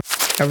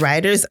A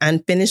writer's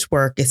unfinished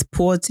work is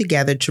pulled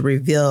together to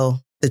reveal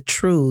the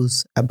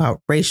truths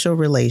about racial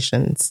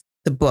relations.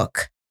 The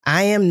book,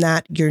 I Am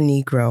Not Your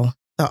Negro,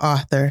 the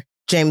author,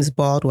 James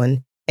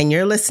Baldwin, and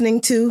you're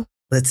listening to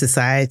Lit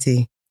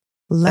Society.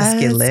 Let's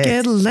get lit.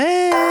 Get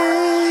lit.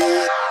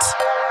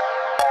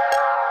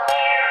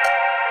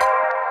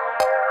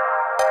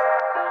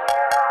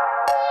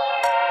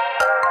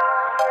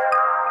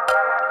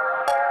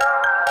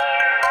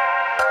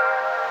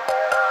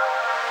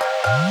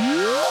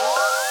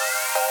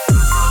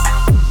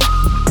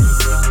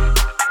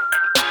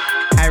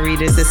 Hi,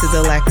 readers. This is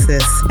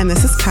Alexis. And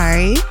this is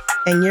Kari.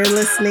 And you're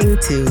listening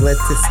to Lit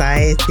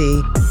Society,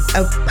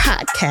 a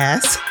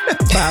podcast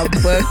about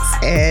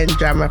books and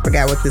drama. I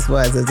forgot what this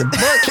was. Is it a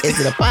book? Is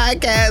it a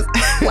podcast?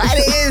 What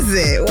is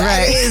it?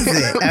 What is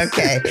it?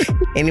 Okay.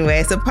 Anyway,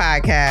 it's a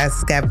podcast.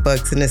 It's got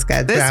books and it's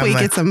got drama. This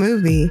week it's a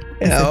movie.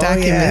 It's a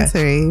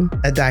documentary. Yeah.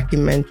 A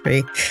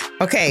documentary.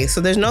 Okay,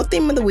 so there's no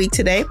theme of the week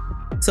today.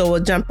 So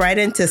we'll jump right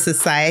into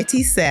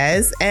Society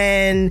Says.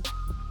 And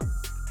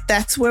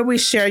that's where we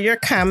share your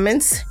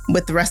comments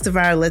with the rest of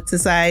our Lit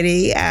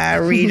Society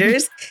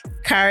readers.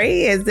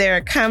 Kari, is there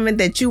a comment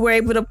that you were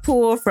able to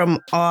pull from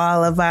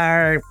all of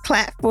our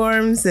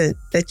platforms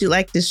that you'd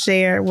like to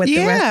share with the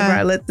rest of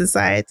our Lit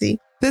Society?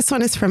 This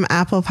one is from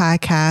Apple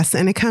Podcasts,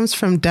 and it comes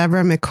from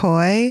Deborah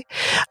McCoy.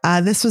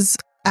 This was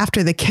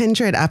after the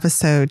Kindred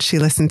episode she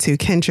listened to,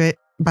 Kindred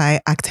by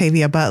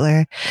Octavia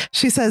Butler.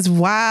 She says,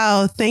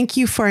 wow, thank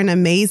you for an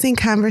amazing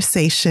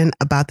conversation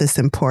about this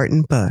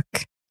important book.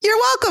 You're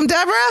welcome,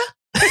 Deborah.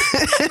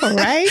 All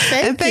right.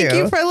 Thank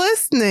you for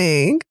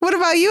listening. What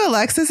about you,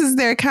 Alexis? Is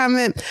there a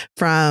comment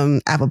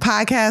from Apple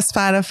Podcasts,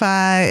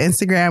 Spotify,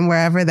 Instagram,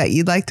 wherever that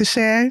you'd like to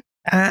share?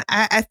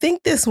 I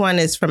think this one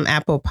is from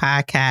Apple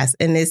Podcasts,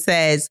 and it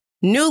says,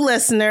 new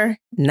listener,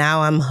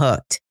 now I'm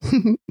hooked.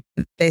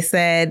 They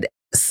said,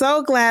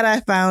 so glad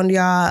I found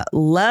y'all.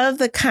 Love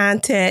the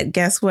content.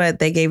 Guess what?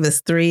 They gave us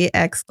 3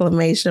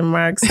 exclamation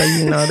marks. So,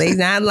 you know, they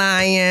not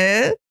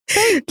lying.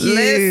 Thank you.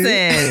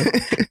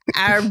 Listen,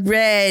 I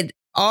read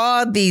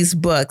all these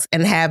books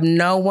and have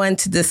no one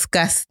to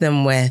discuss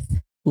them with.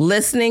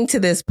 Listening to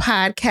this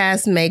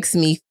podcast makes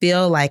me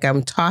feel like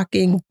I'm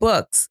talking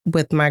books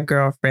with my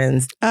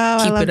girlfriends. Oh,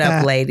 Keep it up,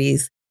 that.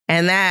 ladies.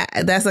 And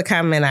that's a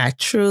comment I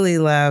truly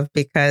love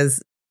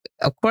because,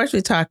 of course,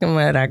 we're talking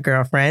with our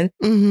girlfriend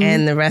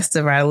and the rest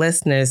of our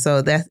listeners.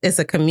 So it's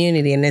a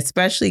community. And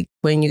especially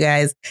when you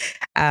guys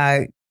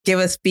give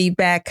us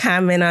feedback,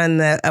 comment on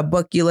a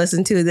book you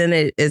listen to, then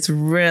it's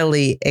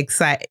really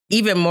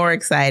even more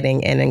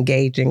exciting and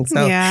engaging.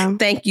 So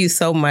Thank you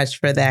so much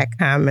for that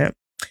comment.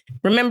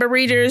 Remember,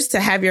 readers, to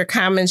have your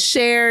comments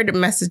shared,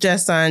 message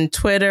us on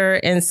Twitter,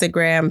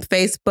 Instagram,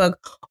 Facebook,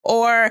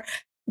 or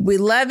we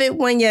love it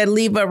when you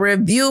leave a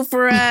review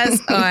for us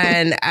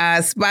on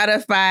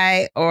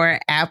Spotify or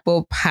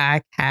Apple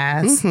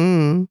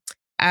Podcasts.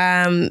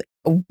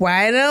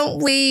 Why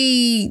don't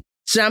we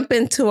jump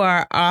into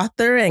our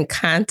author and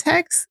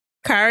context?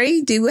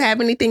 Kari, do you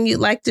have anything you'd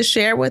like to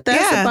share with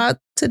us about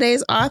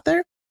today's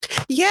author?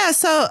 Yeah,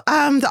 so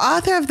the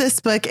author of this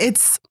book,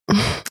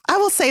 I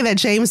will say that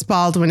James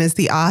Baldwin is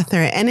the author.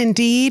 And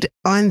indeed,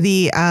 on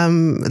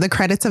the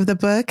credits of the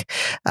book,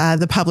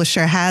 the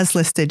publisher has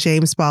listed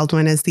James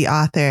Baldwin as the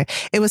author.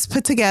 It was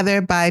put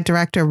together by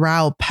director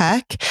Raoul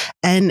Peck.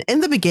 And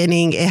in the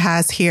beginning, it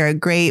has here a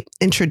great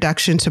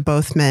introduction to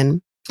both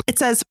men. It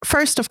says,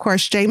 first, of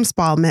course, James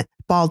Baldwin,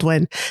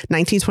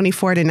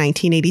 1924 to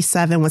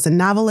 1987, was a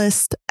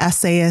novelist,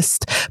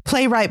 essayist,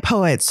 playwright,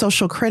 poet,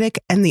 social critic,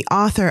 and the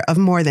author of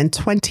more than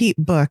 20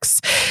 books.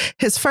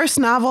 His first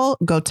novel,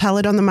 Go Tell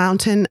It on the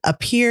Mountain,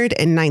 appeared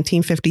in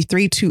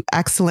 1953 to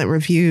excellent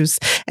reviews,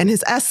 and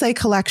his essay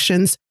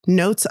collections,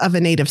 Notes of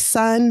a Native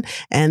Son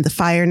and The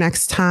Fire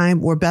Next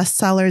Time, were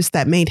bestsellers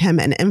that made him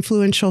an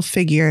influential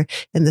figure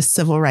in the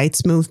civil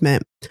rights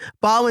movement.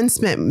 Baldwin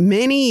spent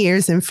many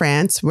years in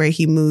France, where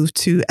he moved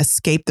to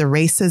escape the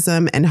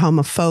racism and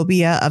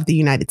homophobia of the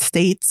United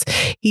States.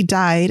 He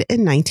died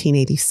in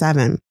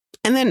 1987.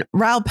 And then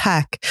Raoul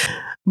Peck.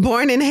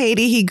 Born in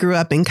Haiti, he grew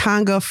up in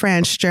Congo,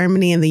 France,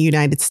 Germany, and the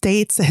United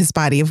States. His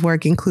body of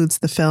work includes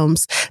the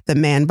films The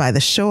Man by the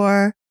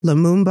Shore,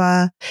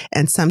 Lumumba,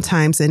 and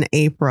Sometimes in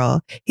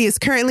April. He is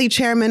currently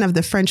chairman of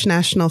the French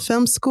National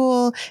Film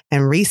School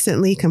and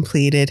recently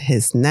completed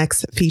his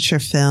next feature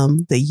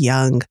film, The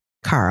Young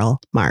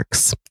Karl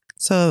Marx.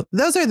 So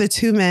those are the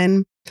 2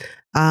 men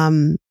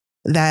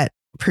that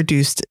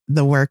produced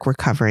the work we're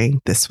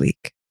covering this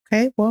week.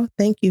 Okay, well,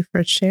 thank you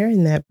for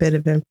sharing that bit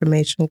of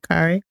information,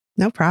 Kari.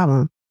 No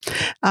problem.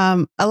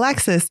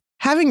 Alexis,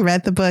 having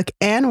read the book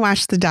and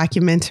watched the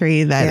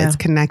documentary that it's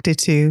connected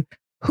to,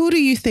 who do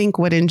you think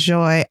would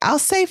enjoy, I'll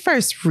say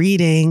first,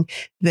 reading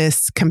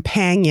this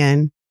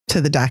companion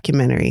to the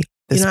documentary?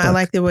 You know, I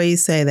like the way you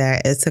say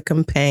that. It's a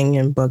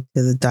companion book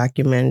to the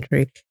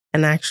documentary.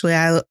 And actually,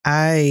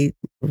 I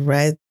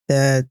read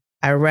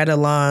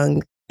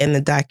along in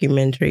the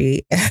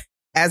documentary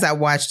as I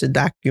watched the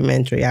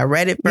documentary. I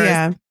read it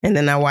first and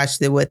then I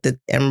watched it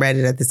and read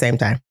it at the same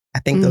time. I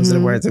think those are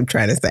the words I'm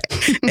trying to say.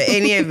 In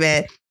any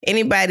event,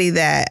 anybody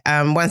that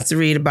wants to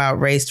read about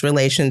race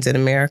relations in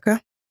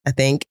America, I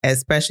think,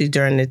 especially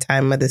during the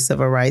time of the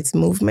Civil Rights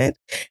Movement,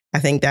 I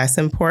think that's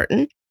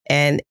important.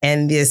 And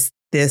this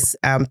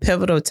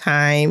pivotal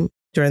time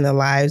during the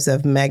lives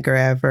of Medgar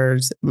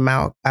Evers,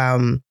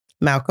 Malcolm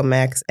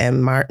X,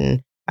 and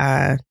Martin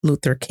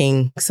Luther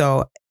King.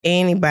 So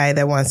anybody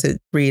that wants to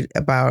read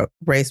about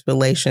race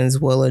relations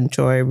will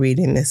enjoy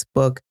reading this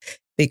book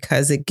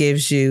because it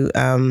gives you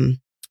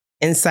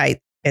insight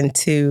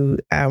into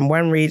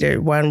one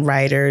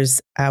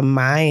writer's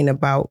mind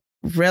about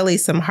really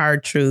some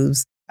hard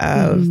truths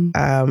of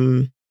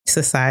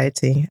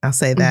society. I'll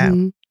say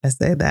that. I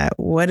say that.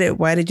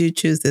 Why did you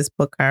choose this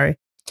book, Kari?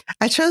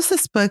 I chose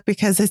this book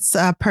because it's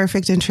a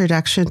perfect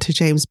introduction to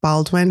James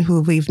Baldwin,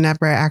 who we've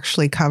never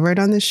actually covered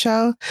on the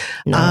show.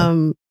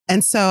 No.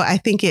 And so I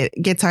think it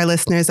gets our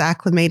listeners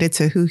acclimated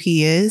to who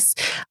he is.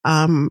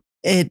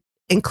 It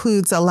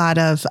includes a lot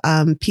of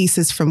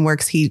pieces from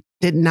works he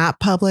did not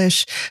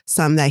publish,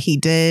 some that he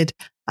did.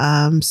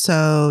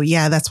 So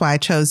yeah, that's why I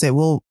chose it.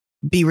 We'll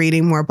be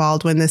reading more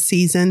Baldwin this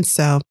season.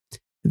 So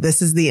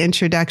this is the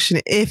introduction.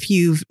 If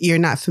you're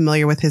not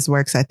familiar with his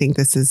works, I think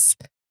this is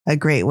a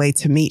great way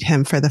to meet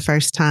him for the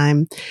first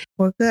time.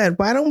 Well, good.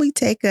 Why don't we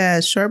take a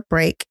short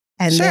break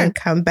and then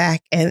come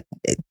back and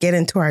get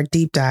into our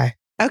deep dive?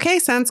 Okay,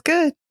 sounds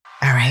good.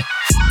 All right.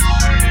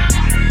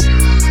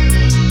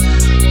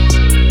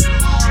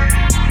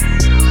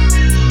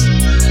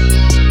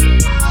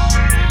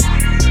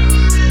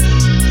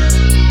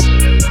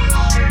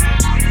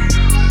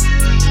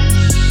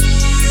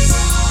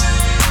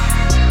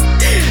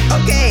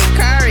 Okay,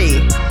 Kari.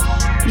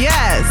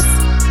 Yes.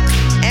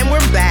 And we're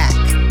back.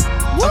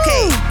 Woo!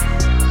 Okay,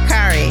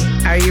 Kari,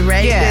 are you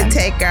ready to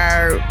take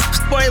our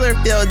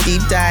spoiler-filled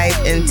deep dive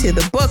into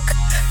the book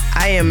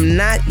I Am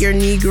Not Your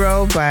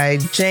Negro by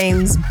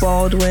James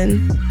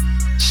Baldwin?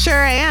 Sure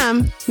I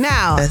am.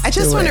 Now, I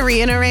just want to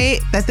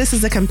reiterate that this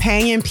is a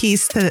companion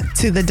piece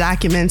to the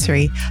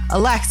documentary.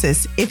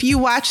 Alexis, if you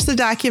watch the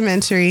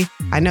documentary,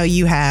 I know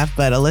you have,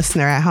 but a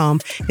listener at home,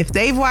 if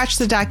they've watched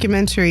the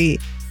documentary,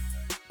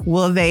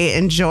 will they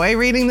enjoy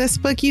reading this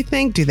book, you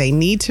think? Do they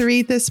need to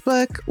read this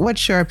book?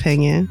 What's your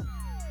opinion?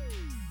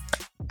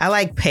 I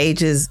like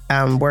pages,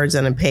 words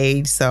on a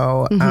page.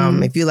 So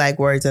if you like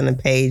words on a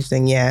page,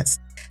 then yes.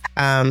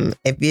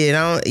 If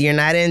you're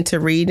not into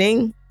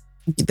reading,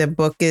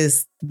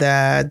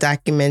 the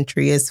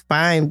documentary is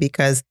fine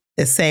because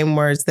the same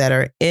words that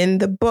are in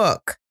the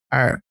book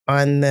are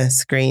on the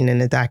screen in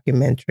the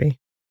documentary.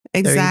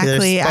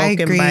 Exactly. They're either spoken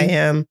I agree. by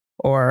him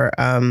or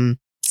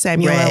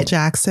Samuel L.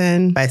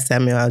 Jackson. By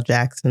Samuel L.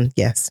 Jackson,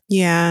 yes.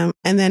 Yeah.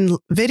 And then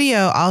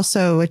video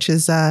also, which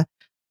is, so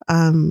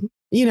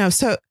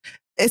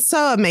it's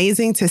so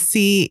amazing to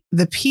see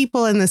the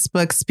people in this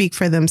book speak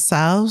for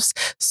themselves.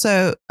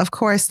 So, of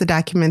course, the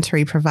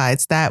documentary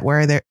provides that,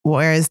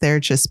 whereas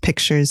they're just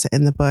pictures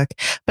in the book.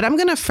 But I'm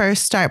going to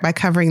first start by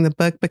covering the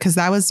book because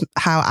that was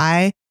how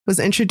I was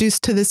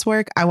introduced to this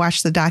work. I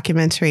watched the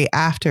documentary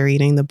after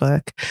reading the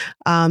book.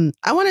 I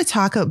want to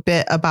talk a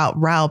bit about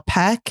Raoul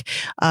Peck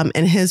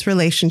and his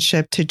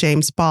relationship to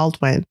James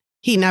Baldwin.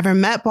 He never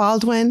met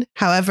Baldwin.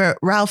 However,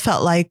 Raoul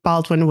felt like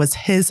Baldwin was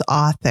his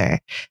author.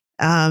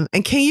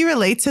 And can you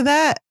relate to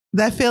that?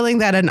 That feeling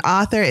that an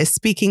author is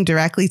speaking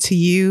directly to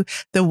you,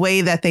 the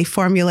way that they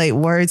formulate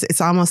words,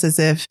 it's almost as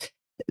if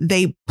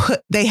they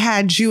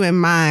had you in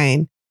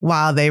mind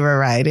while they were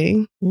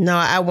writing.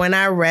 No, when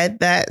I read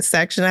that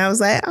section, I was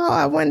like, oh,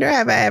 I wonder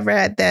have I ever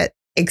had that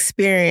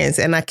experience?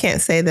 And I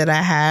can't say that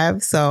I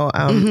have. So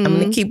I'm going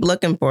to keep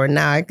looking for it.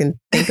 Now I can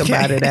think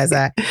about it as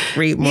I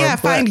read more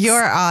books. Find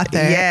your author.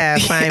 Yeah,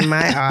 find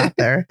my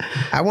author.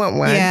 I want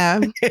one.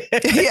 Yeah.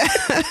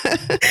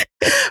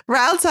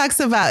 Raoul talks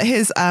about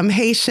his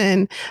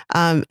Haitian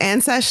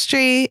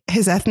ancestry,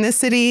 his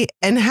ethnicity,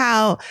 and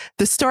how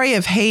the story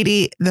of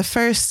Haiti, the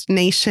first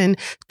nation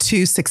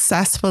to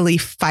successfully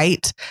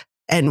fight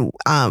and,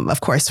 of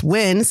course,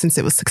 win, since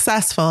it was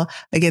successful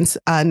against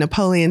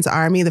Napoleon's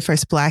army, the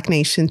first Black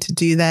nation to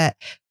do that,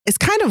 is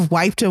kind of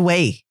wiped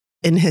away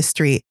in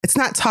history. It's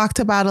not talked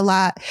about a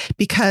lot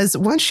because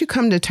once you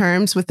come to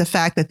terms with the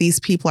fact that these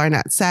people are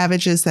not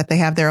savages, that they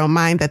have their own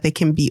mind, that they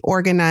can be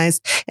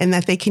organized, and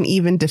that they can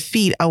even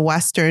defeat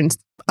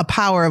a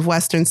power of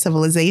Western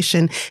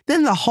civilization,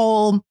 then the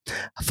whole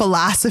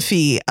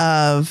philosophy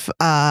of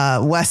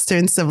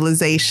Western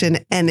civilization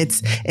and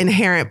its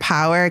inherent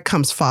power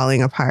comes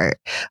falling apart.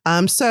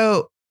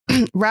 So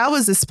Raoul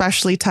was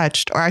especially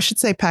touched, or I should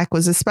say Peck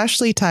was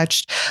especially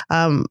touched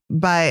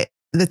by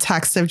the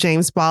text of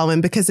James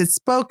Baldwin because it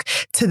spoke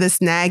to this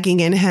nagging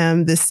in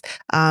him, this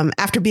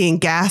after being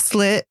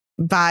gaslit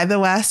by the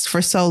West for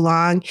so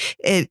long,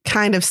 it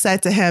kind of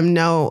said to him,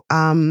 no,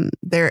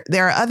 there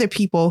are other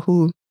people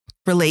who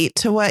relate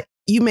to what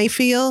you may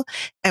feel,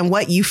 and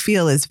what you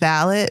feel is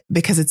valid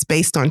because it's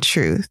based on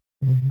truth.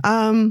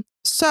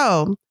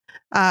 So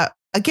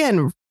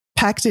again,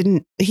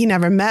 he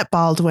never met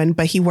Baldwin,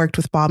 but he worked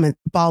with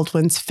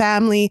Baldwin's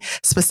family,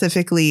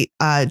 specifically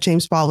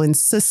James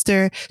Baldwin's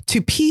sister,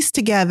 to piece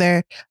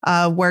together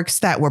works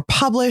that were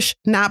published,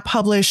 not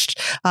published,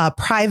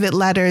 private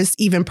letters,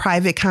 even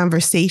private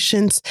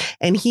conversations.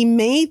 And he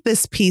made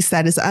this piece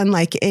that is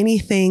unlike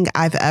anything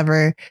I've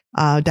ever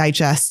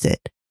digested.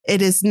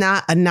 It is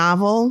not a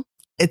novel.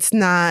 It's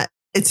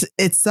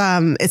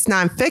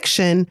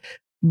nonfiction.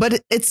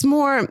 But it's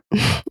more,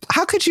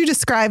 how could you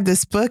describe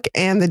this book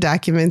and the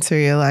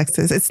documentary,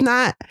 Alexis? It's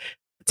not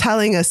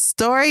telling a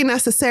story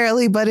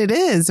necessarily, but it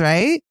is,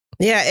 right?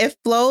 Yeah, it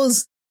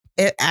flows.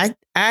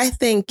 I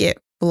think it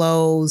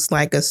flows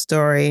like a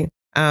story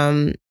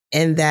in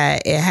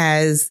that it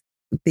has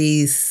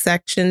these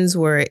sections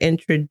where it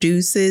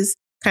introduces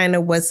kind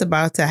of what's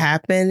about to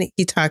happen.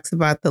 He talks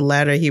about the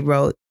letter he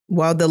wrote.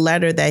 Well, the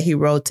letter that he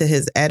wrote to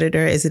his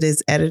editor, is it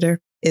his editor?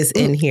 Is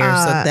in here.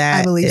 So that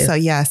I believe so.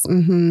 Yes.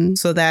 Mm-hmm.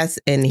 So that's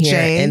in here.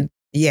 Jay. And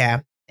yeah.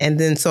 And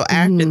then so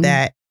after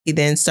that, he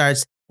then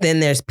starts,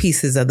 then there's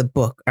pieces of the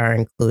book are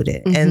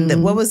included.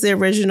 And what was the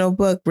original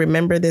book?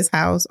 Remember This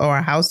House, or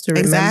A House to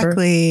Remember?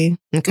 Exactly.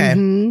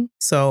 Okay.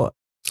 So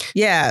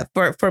yeah,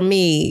 for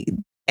me,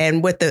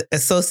 and with the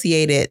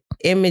associated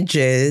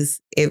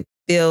images, it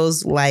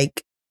feels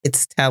like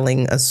it's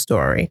telling a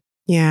story.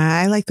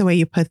 Yeah, I like the way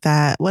you put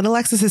that. What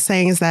Alexis is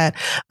saying is that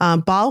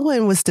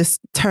Baldwin was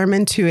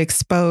determined to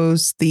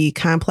expose the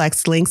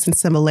complex links and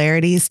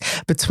similarities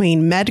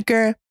between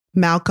Medgar,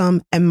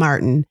 Malcolm, and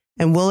Martin.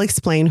 And we'll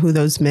explain who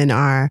those men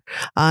are.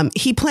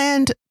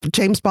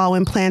 James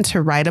Baldwin planned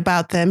to write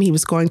about them. He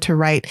was going to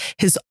write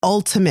his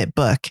ultimate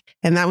book,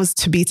 and that was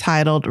to be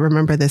titled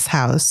Remember This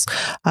House.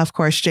 Of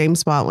course,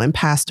 James Baldwin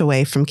passed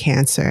away from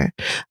cancer.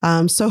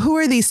 So who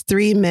are these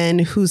three men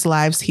whose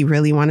lives he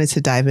really wanted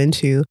to dive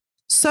into?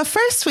 So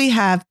first we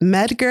have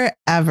Medgar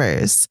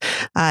Evers.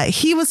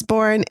 He was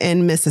born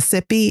in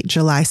Mississippi,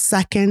 July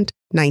 2nd,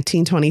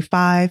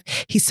 1925.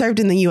 He served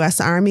in the U.S.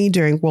 Army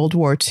during World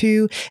War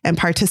II and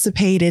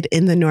participated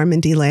in the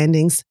Normandy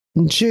landings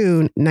in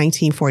June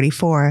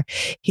 1944.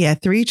 He had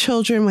 3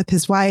 children with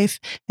his wife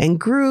and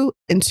grew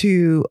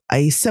into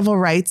a civil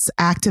rights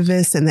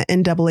activist and the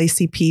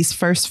NAACP's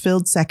first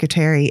field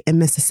secretary in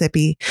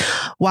Mississippi.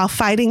 While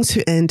fighting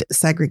to end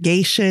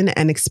segregation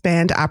and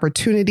expand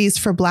opportunities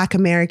for Black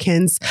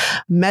Americans,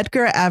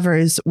 Medgar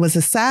Evers was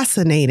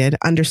assassinated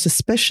under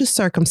suspicious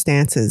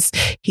circumstances.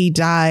 He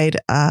died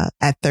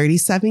at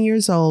 37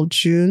 years old,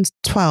 June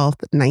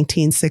 12th,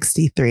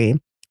 1963.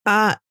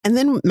 And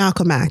then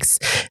Malcolm X.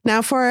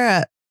 Now, for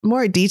a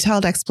more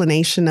detailed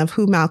explanation of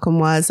who Malcolm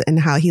was and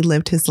how he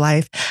lived his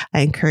life,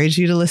 I encourage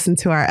you to listen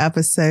to our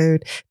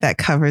episode that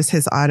covers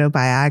his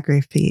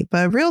autobiography.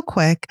 But real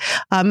quick,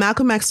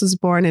 Malcolm X was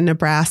born in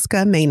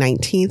Nebraska, May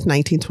 19th,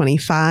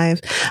 1925.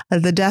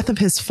 The death of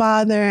his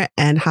father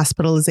and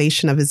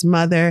hospitalization of his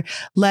mother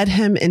led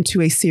him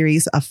into a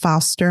series of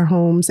foster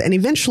homes and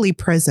eventually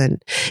prison.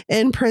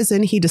 In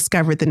prison, he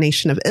discovered the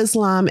Nation of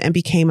Islam and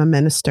became a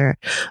minister.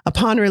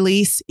 Upon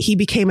release, he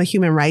became a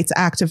human rights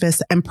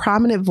activist and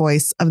prominent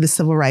voice of the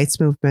civil rights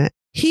movement.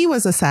 He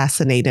was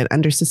assassinated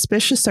under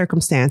suspicious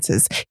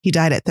circumstances. He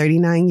died at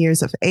 39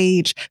 years of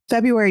age,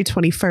 February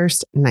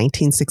 21st,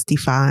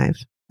 1965.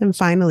 And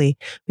finally,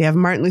 we have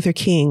Martin Luther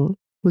King,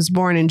 who was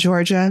born in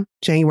Georgia,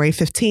 January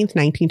 15th,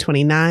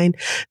 1929.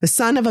 The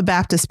son of a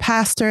Baptist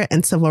pastor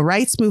and civil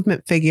rights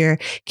movement figure,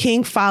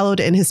 King followed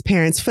in his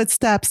parents'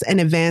 footsteps and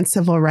advanced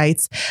civil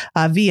rights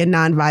via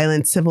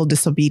nonviolent civil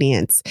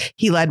disobedience.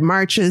 He led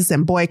marches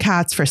and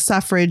boycotts for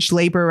suffrage,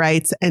 labor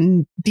rights,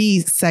 and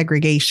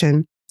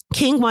desegregation.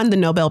 King won the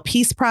Nobel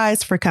Peace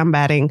Prize for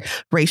combating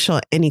racial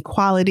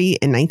inequality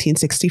in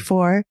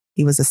 1964.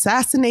 He was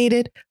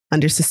assassinated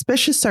under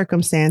suspicious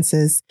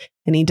circumstances,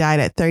 and he died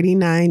at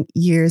 39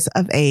 years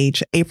of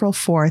age, April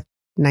 4th,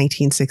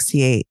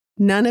 1968.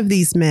 None of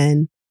these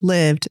men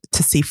lived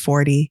to see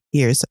 40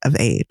 years of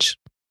age.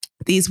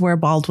 These were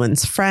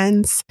Baldwin's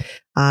friends.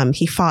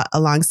 He fought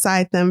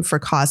alongside them for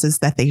causes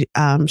that they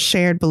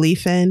shared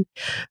belief in.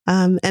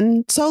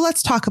 And so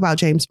let's talk about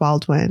James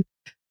Baldwin.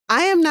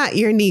 I Am Not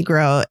Your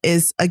Negro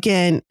is,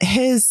 again,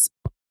 his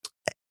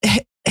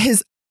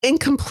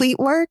incomplete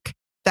work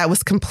that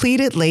was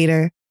completed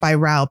later by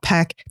Raoul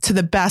Peck to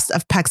the best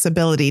of Peck's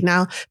ability.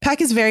 Now,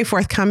 Peck is very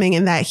forthcoming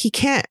in that he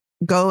can't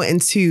go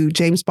into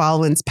James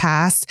Baldwin's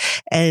past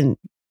and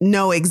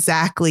know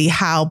exactly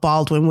how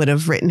Baldwin would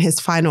have written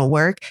his final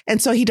work.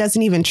 And so he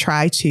doesn't even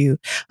try to.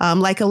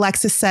 Like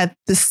Alexis said,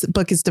 this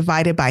book is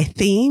divided by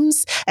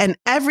themes, and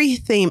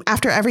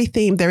after every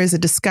theme, there is a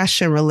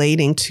discussion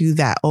relating to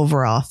that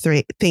overall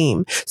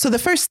theme. So the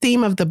first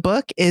theme of the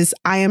book is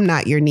I Am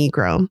Not Your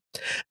Negro.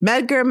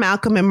 Medgar,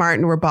 Malcolm, and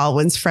Martin were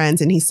Baldwin's friends,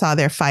 and he saw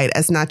their fight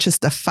as not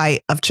just a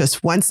fight of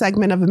just one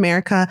segment of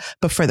America,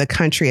 but for the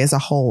country as a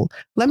whole.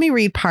 Let me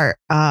read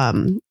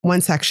one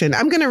section.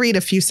 I'm going to read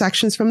a few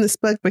sections from this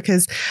book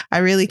because I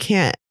really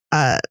can't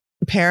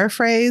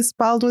paraphrase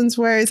Baldwin's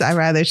words. I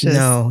rather just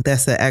No,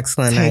 that's an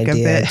excellent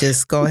idea.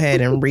 Just go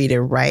ahead and read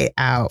it right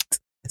out.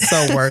 It's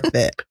so worth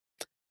it.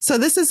 So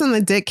this is on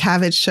the Dick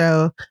Cavett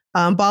show.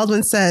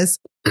 Baldwin says,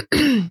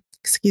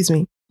 excuse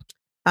me.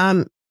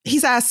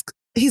 He's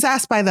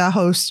asked by the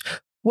host,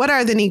 what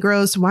are the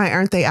Negroes? Why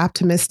aren't they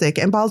optimistic?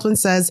 And Baldwin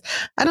says,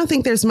 I don't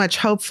think there's much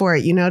hope for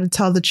it, to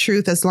tell the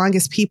truth, as long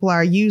as people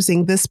are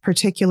using this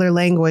particular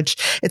language.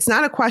 It's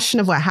not a question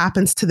of what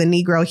happens to the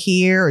Negro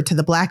here or to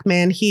the Black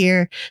man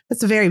here.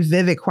 That's a very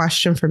vivid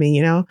question for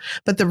me,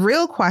 But the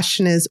real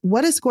question is,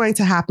 what is going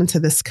to happen to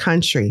this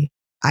country?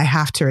 I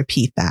have to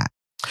repeat that.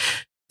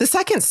 The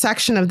second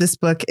section of this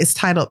book is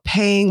titled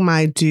Paying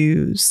My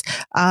Dues.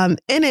 In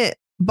it,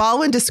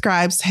 Baldwin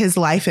describes his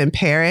life in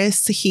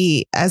Paris.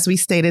 He, as we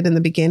stated in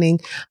the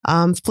beginning,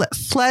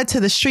 fled to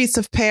the streets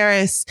of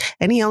Paris,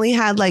 and he only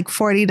had like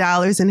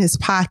 $40 in his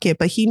pocket.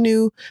 But he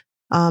knew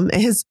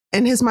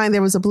in his mind,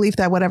 there was a belief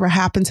that whatever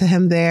happened to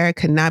him there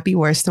could not be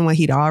worse than what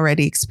he'd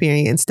already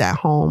experienced at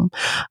home.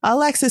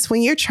 Alexis,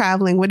 when you're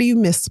traveling, what do you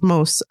miss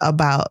most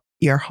about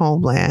your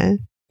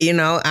homeland?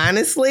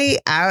 Honestly,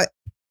 I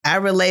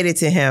related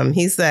to him.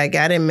 He's like,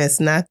 I didn't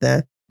miss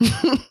nothing.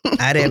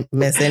 I didn't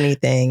miss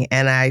anything.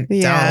 And I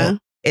don't.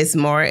 It's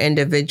more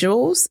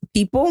individuals,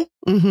 people.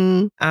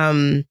 Mm-hmm.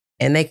 And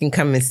they can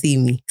come and see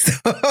me. So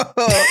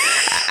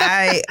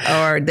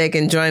or they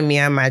can join me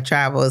on my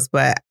travels.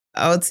 But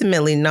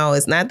ultimately, no,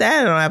 it's not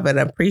that I don't have an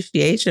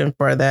appreciation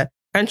for the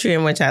country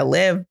in which I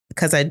live,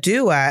 because I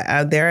do.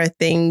 There are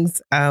things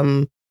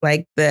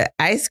like the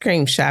ice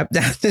cream shop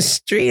down the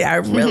street. I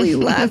really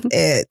love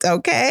it.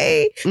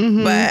 Okay.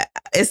 Mm-hmm. But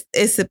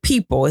it's the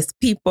people. It's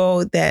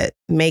people that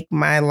make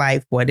my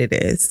life what it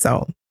is.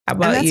 So how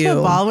about that's you? That's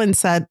what Baldwin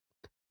said.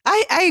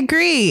 I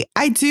agree.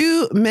 I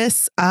do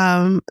miss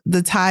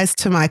the ties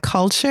to my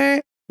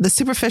culture, the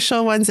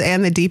superficial ones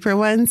and the deeper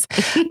ones,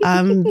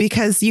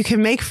 because you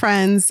can make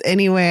friends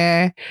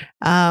anywhere.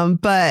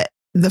 But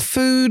the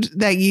food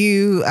that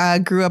you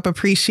grew up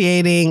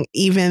appreciating,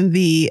 even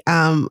the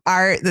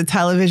art, the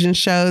television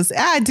shows,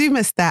 I do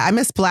miss that. I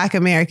miss Black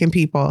American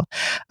people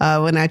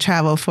when I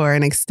travel for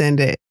an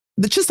extended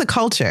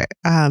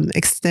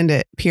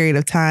period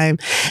of time.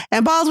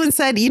 And Baldwin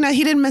said, he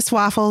didn't miss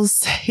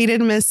waffles. He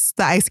didn't miss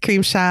the ice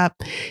cream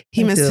shop.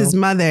 He missed his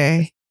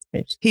mother.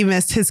 He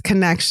missed his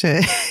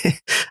connection.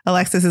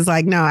 Alexis is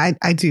like, no,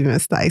 I do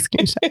miss the ice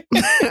cream shop.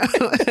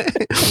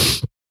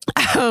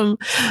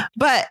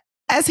 But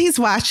as he's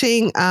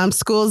watching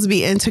schools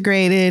be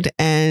integrated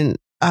and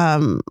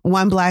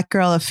one Black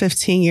girl of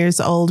 15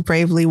 years old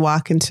bravely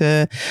walk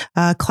into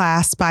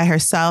class by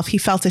herself, he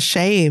felt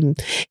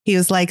ashamed. He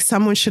was like,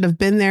 someone should have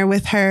been there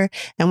with her.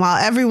 And while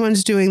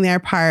everyone's doing their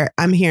part,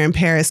 I'm here in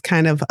Paris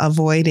kind of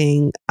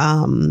avoiding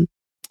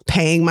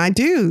paying my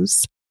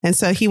dues. And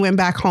so he went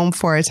back home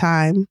for a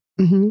time.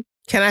 Mm-hmm.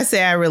 Can I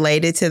say I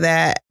related to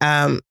that?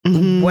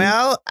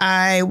 Well,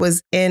 I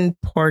was in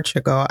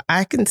Portugal.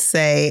 I can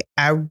say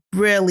I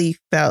really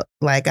felt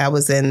like I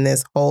was in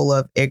this hole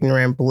of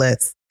ignorant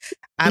bliss.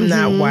 I'm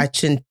not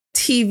watching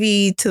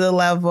TV to the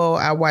level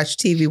I watch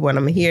TV when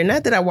I'm here.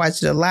 Not that I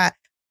watch it a lot,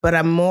 but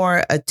I'm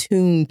more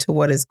attuned to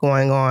what is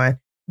going on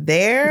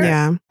there.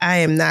 Yeah. I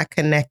am not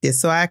connected.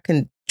 So I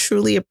can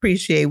truly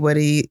appreciate what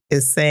he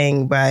is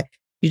saying, but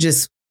you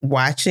just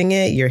watching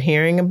it, you're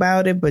hearing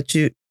about it, but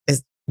you're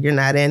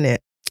not in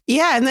it.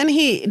 Yeah. And then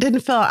he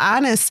didn't feel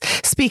honest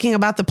speaking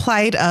about the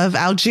plight of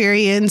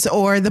Algerians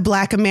or the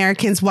Black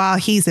Americans while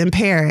he's in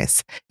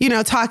Paris.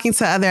 Talking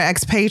to other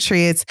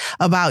expatriates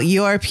about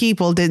your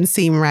people didn't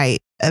seem right.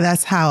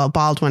 That's how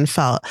Baldwin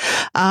felt.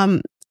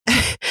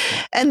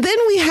 And then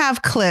we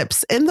have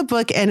clips in the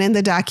book and in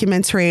the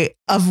documentary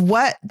of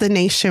what the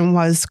nation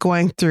was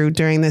going through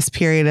during this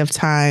period of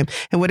time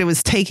and what it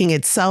was taking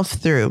itself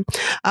through.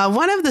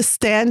 One of the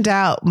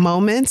standout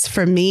moments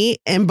for me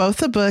in both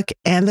the book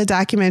and the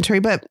documentary,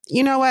 but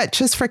you know what,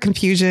 just for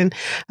confusion,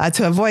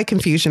 to avoid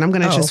confusion, I'm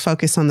going to just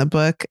focus on the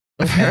book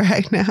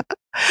right now.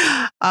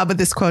 But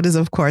this quote is,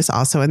 of course,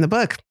 also in the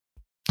book.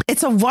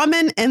 It's a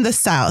woman in the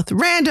South,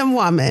 random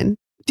woman.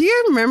 Do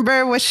you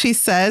remember what she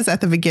says at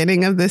the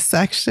beginning of this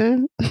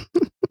section,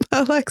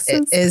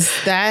 Alexis? Is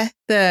that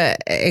the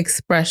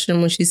expression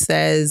when she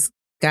says,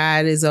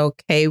 God is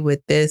okay with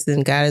this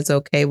and God is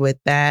okay with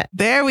that?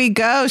 There we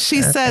go.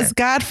 She says,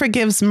 God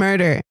forgives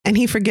murder and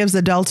he forgives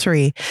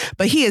adultery,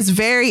 but he is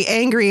very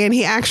angry and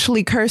he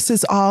actually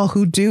curses all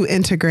who do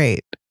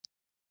integrate.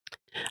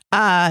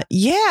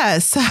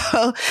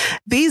 So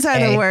these are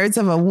the words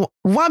of a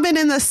woman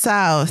in the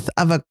South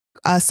of a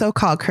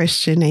so-called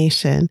Christian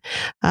nation.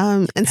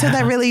 And so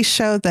that really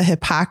showed the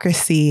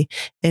hypocrisy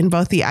in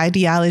both the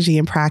ideology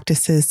and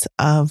practices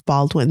of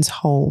Baldwin's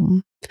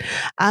home.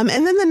 And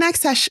then the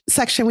next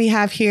section we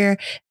have here,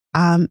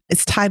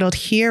 it's titled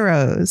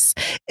Heroes.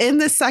 In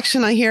this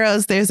section on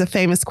heroes, there's a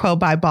famous quote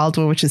by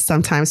Baldwin, which is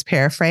sometimes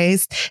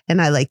paraphrased,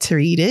 and I like to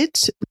read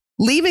it.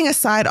 Leaving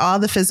aside all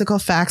the physical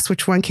facts,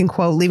 which one can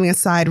quote, leaving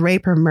aside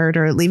rape or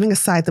murder, leaving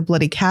aside the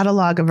bloody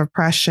catalog of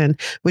oppression,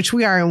 which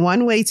we are in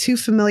one way too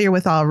familiar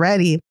with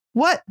already,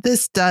 what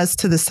this does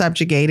to the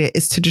subjugated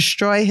is to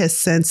destroy his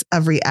sense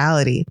of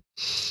reality.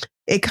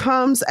 It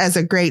comes as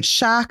a great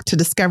shock to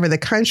discover the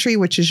country,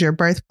 which is your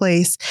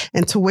birthplace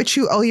and to which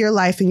you owe your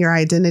life and your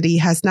identity,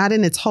 has not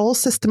in its whole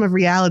system of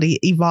reality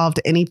evolved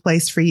any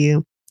place for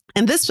you.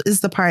 And this is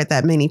the part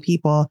that many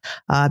people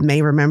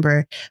may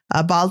remember.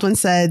 Baldwin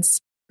says,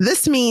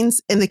 this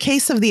means in the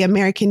case of the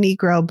American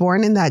Negro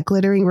born in that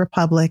glittering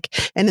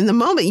republic, and in the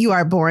moment you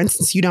are born,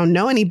 since you don't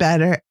know any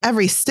better,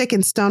 every stick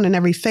and stone and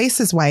every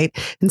face is white.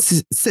 And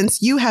since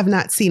you have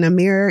not seen a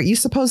mirror, you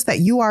suppose that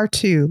you are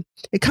too.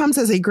 It comes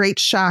as a great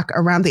shock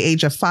around the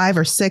age of 5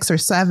 or 6 or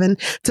 7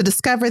 to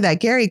discover that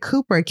Gary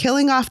Cooper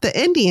killing off the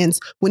Indians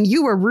when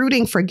you were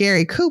rooting for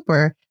Gary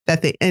Cooper,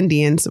 that the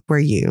Indians were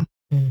you.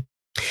 Mm.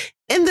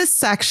 In this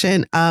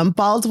section,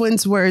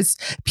 Baldwin's words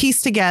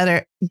piece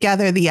together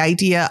the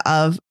idea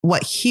of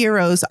what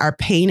heroes are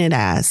painted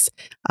as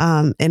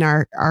in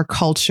our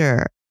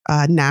culture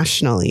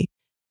nationally.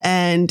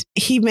 And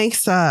he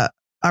makes a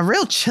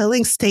real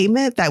chilling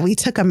statement that we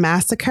took a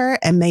massacre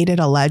and made it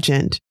a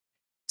legend.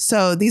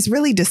 So these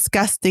really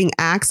disgusting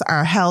acts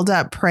are held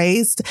up,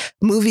 praised.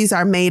 Movies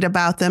are made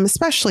about them,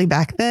 especially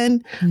back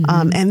then.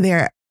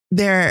 And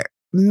they're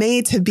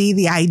made to be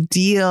the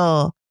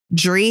ideal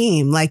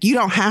dream. Like, you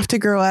don't have to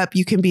grow up.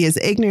 You can be as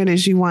ignorant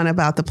as you want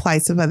about the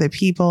plights of other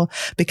people,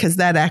 because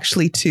that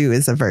actually, too,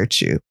 is a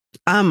virtue.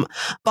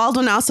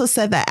 Baldwin also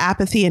said that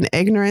apathy and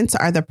ignorance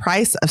are the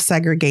price of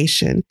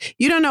segregation.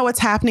 You don't know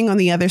what's happening on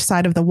the other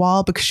side of the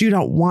wall because you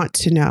don't want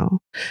to know.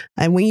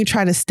 And when you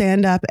try to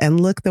stand up and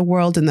look the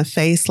world in the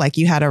face like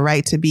you had a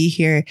right to be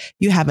here,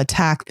 you have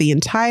attacked the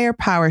entire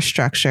power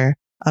structure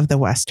of the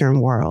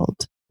Western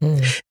world.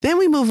 Then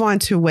we move on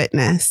to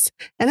witness.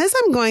 And as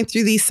I'm going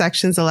through these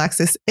sections,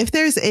 Alexis, if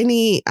there's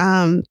any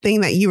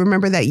thing that you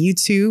remember that you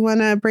too want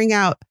to bring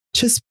out,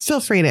 just feel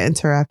free to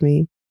interrupt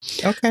me.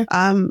 Okay.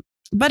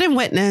 But in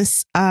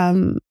witness,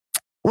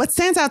 what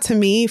stands out to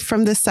me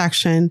from this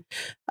section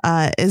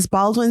is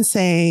Baldwin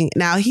saying,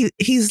 now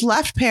he's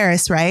left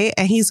Paris, right?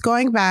 And he's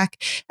going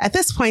back at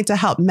this point to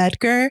help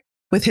Medgar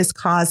with his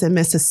cause in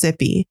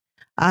Mississippi.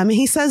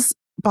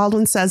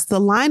 Baldwin says, the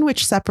line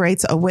which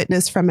separates a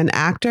witness from an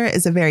actor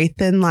is a very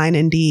thin line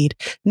indeed.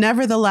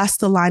 Nevertheless,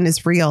 the line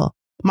is real.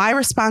 My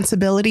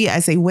responsibility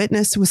as a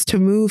witness was to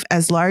move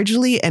as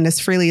largely and as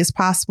freely as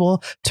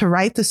possible to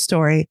write the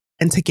story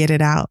and to get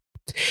it out.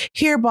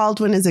 Here,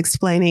 Baldwin is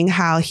explaining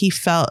how he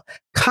felt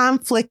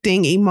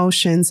conflicting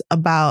emotions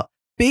about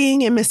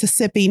being in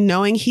Mississippi,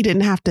 knowing he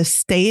didn't have to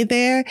stay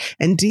there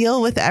and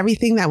deal with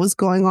everything that was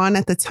going on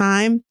at the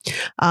time,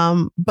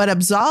 but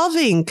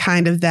absolving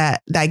kind of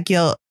that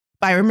guilt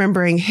by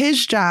remembering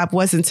his job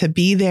wasn't to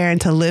be there and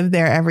to live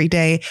there every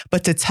day,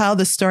 but to tell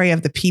the story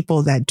of the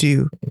people that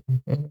do.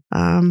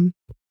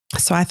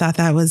 So I thought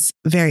that was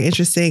very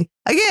interesting.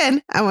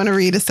 Again, I want to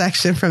read a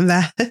section from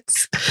that.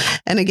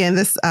 And again,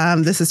 this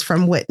is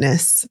from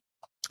Witness.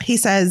 He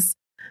says,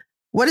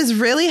 what is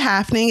really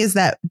happening is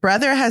that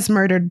brother has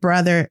murdered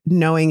brother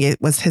knowing it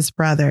was his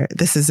brother.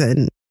 This is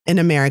in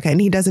America,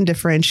 and he doesn't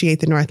differentiate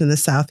the North and the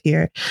South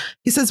here.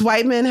 He says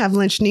white men have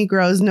lynched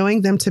Negroes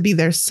knowing them to be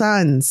their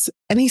sons.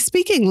 And he's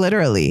speaking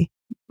literally,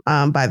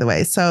 by the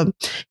way. So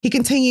he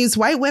continues,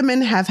 white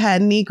women have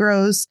had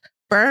Negroes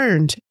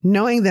burned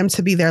knowing them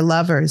to be their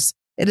lovers.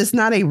 It is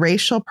not a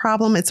racial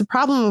problem. It's a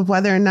problem of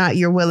whether or not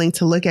you're willing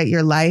to look at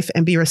your life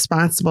and be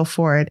responsible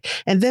for it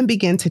and then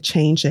begin to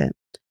change it.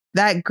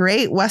 That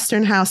great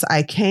Western house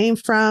I came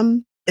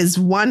from is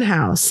one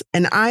house,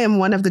 and I am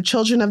one of the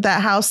children of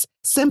that house.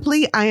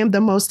 Simply, I am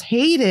the most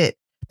hated,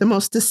 the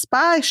most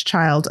despised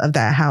child of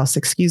that house,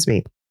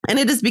 And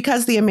it is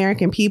because the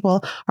American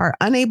people are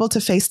unable to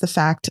face the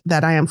fact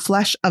that I am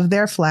flesh of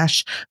their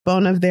flesh,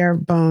 bone of their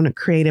bone,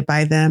 created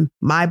by them.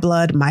 My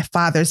blood, my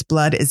father's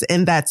blood is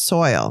in that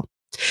soil.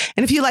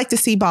 And if you'd like to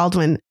see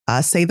Baldwin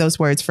say those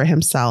words for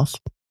himself,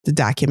 the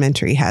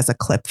documentary has a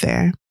clip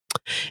there.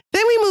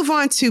 Then we move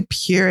on to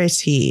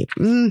purity.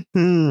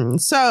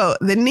 So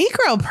the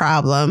Negro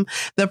problem,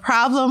 the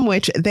problem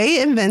which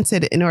they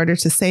invented in order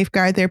to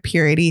safeguard their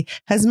purity,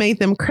 has made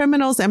them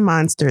criminals and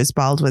monsters,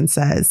 Baldwin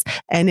says,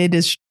 and it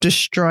is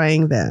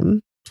destroying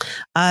them.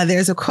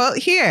 There's a quote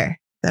here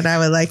that I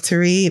would like to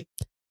read.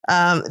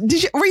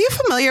 Were you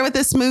familiar with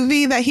this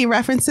movie that he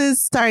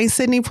references starring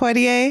Sidney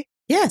Poitier?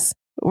 Yes.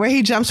 Where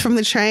he jumps from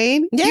the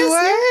train? Yes.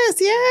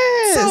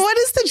 So what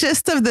is the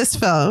gist of this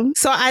film?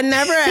 So I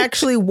never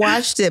actually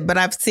watched it, but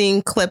I've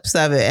seen clips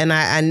of it. And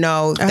I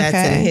know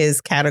that's in his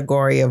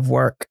category of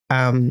work.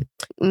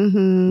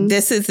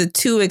 This is the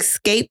two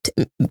escaped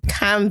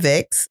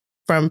convicts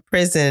from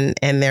prison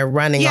and they're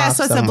running off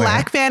so it's somewhere. A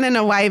black man and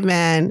a white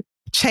man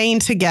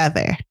chained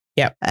together.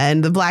 Yep.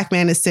 And the black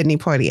man is Sidney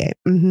Poitier.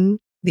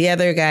 The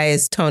other guy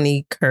is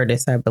Tony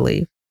Curtis, I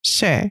believe.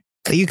 Sure.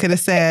 You could have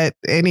said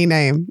any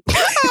name.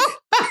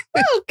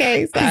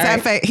 Okay,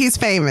 sorry. He's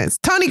famous.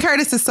 Tony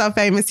Curtis is so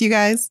famous, you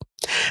guys.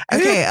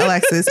 Okay,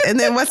 Alexis. And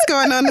then what's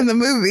going on in the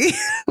movie?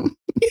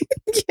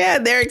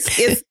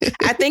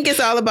 I think it's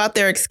all about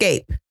their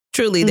escape.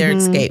 Truly, their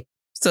escape.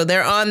 So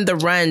they're on the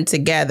run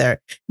together.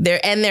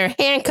 They're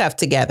handcuffed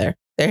together.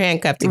 They're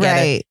handcuffed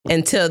together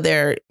until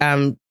they're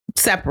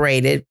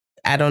separated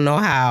I don't know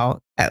how.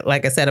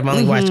 Like I said, I've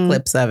only watched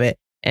clips of it.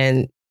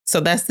 And so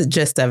that's the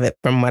gist of it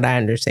from what I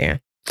understand.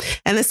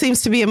 And this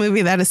seems to be a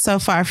movie that is so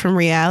far from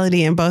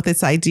reality in both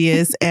its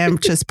ideas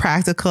and just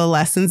practical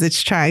lessons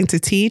it's trying to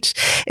teach.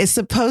 It's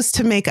supposed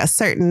to make a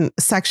certain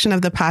section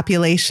of the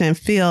population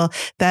feel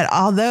that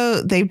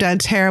although they've done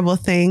terrible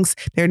things,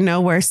 they're no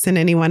worse than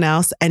anyone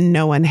else and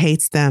no one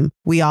hates them.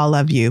 We all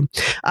love you.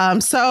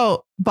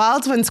 So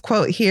Baldwin's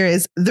quote here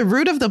is, the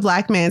root of the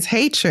Black man's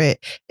hatred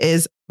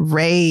is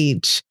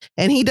rage.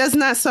 And he does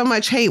not so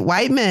much hate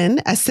white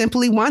men as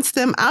simply wants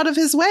them out of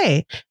his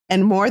way.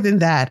 And more than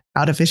that,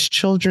 out of his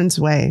children's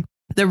way.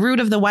 The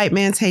root of the white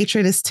man's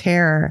hatred is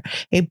terror,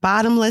 a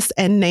bottomless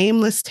and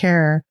nameless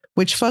terror,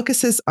 which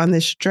focuses on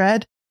this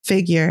dread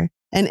figure,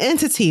 an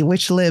entity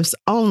which lives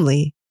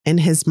only in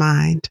his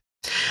mind.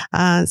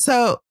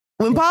 So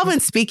when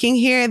Baldwin's speaking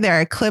here, there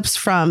are clips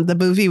from the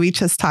movie we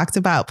just talked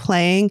about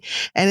playing.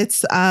 And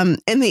it's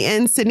in the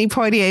end, Sidney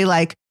Poitier,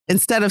 like,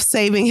 instead of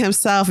saving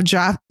himself,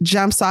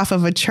 jumps off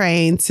of a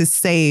train to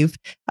save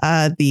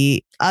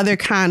the other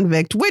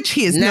convict, which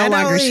he is no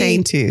longer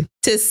chained to.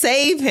 To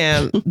save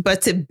him,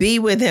 but to be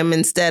with him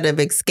instead of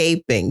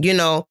escaping,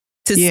 to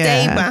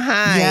stay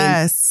behind.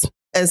 Yes.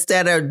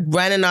 Instead of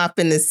running off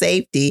into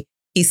safety,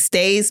 he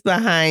stays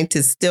behind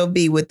to still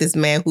be with this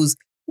man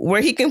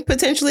where he can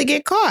potentially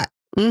get caught.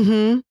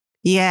 Mm-hmm.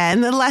 Yeah.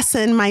 And the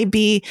lesson might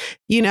be,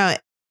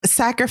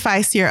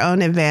 sacrifice your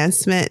own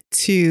advancement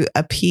to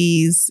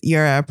appease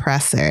your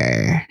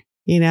oppressor,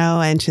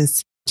 and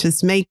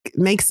just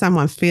make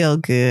someone feel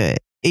good,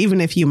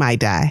 even if you might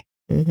die.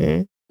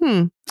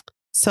 Mm-hmm.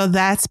 So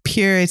that's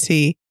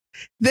purity.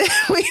 Then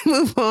we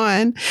move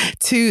on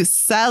to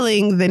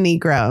selling the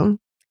Negro.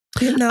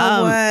 You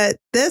know what?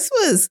 This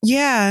was,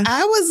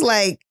 I was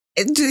like,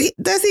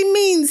 does he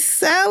mean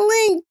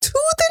selling to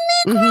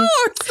the Negro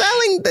or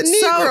selling the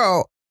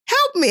Negro?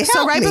 Help me.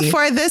 So right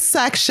before this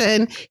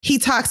section, he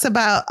talks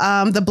about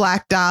the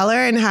Black dollar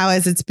and how,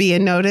 as it's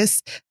being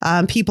noticed,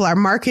 people are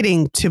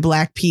marketing to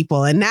Black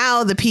people. And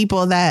now the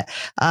people that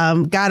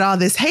got all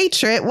this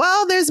hatred,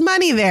 well, there's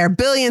money there,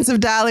 billions of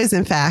dollars,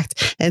 in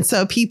fact. And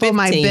so people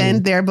might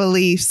bend their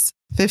beliefs.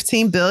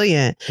 15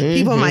 billion.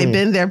 People might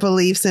bend their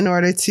beliefs in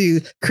order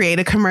to create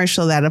a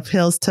commercial that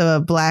appeals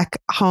to Black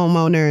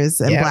homeowners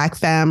and Black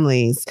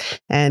families.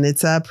 And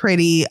it's a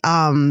pretty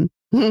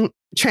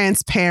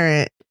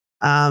transparent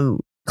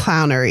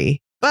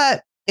clownery.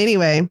 But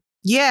anyway,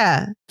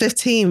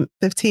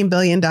 $15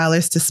 billion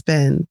to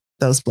spend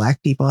those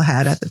Black people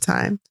had at the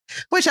time,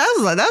 which I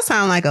was like, that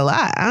sounds like a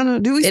lot. I don't know.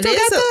 Do we still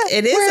got that?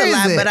 It is a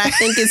lot, but I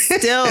think it's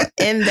still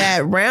in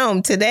that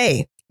realm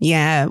today.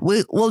 Yeah,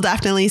 we'll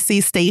definitely see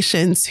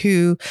stations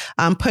who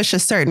push a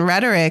certain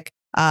rhetoric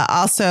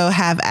also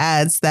have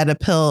ads that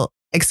appeal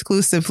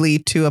exclusively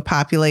to a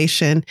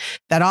population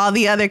that all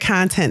the other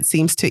content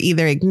seems to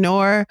either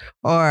ignore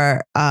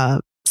or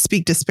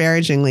speak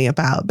disparagingly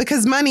about,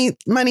 because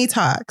money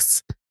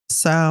talks.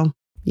 So,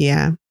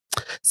 yeah.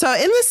 So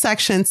in this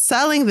section,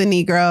 selling the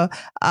Negro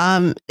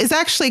is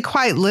actually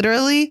quite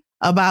literally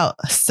about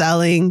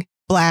selling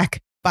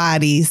Black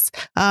bodies.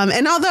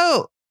 And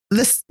although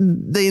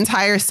the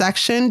entire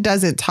section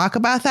doesn't talk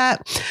about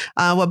that,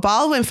 what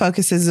Baldwin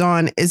focuses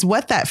on is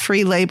what that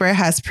free labor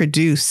has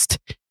produced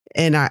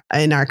in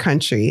our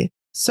country.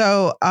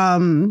 So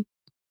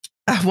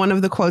one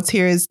of the quotes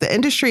here is, the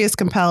industry is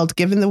compelled,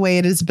 given the way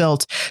it is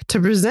built, to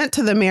present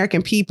to the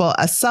American people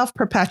a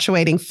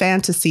self-perpetuating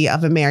fantasy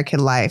of American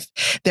life.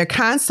 Their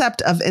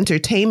concept of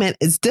entertainment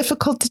is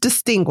difficult to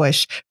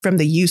distinguish from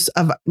the use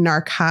of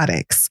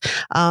narcotics.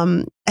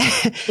 And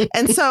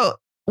so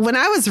when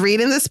I was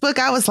reading this book,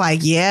 I was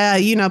like,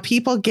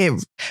 people get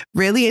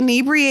really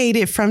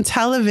inebriated from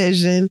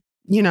television,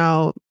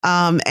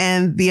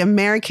 and the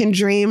American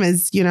dream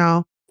is,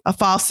 a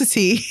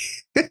falsity.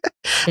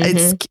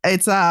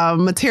 It's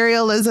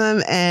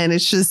materialism, and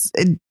it's just,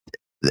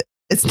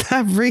 it's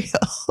not real.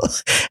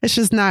 It's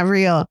just not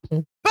real.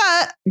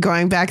 But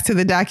going back to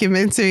the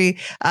documentary,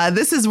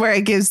 this is where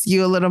it gives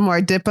you a little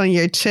more dip on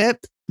your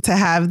chip to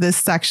have this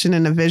section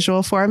in a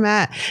visual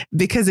format,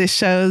 because it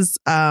shows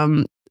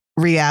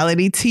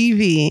reality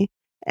TV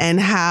and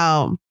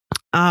how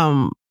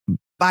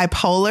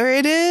bipolar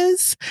it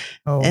is,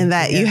 and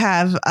that you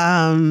have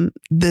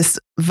this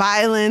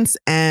violence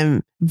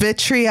and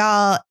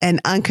vitriol and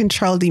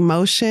uncontrolled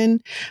emotion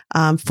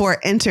for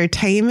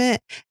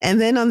entertainment. And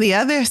then on the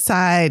other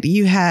side,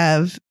 you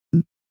have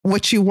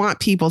what you want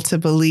people to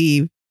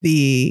believe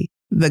the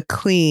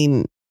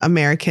clean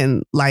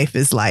American life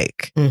is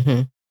like.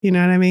 Mm-hmm. You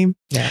know what I mean?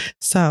 Yeah.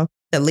 So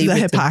the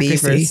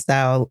hypocrisy Beaver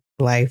style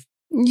life.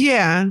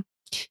 Yeah.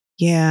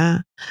 Yeah.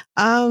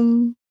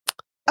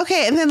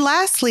 Okay. And then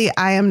lastly,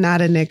 I am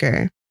not a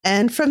nigger.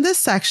 And from this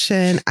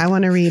section, I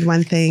want to read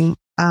one thing.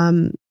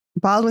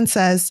 Baldwin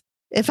says,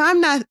 if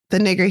I'm not the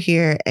nigger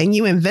here and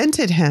you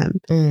invented him,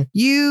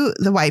 you,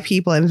 the white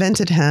people,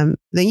 invented him,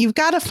 then you've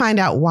got to find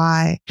out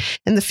why.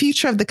 And the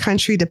future of the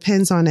country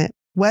depends on it,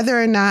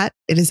 whether or not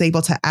it is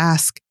able to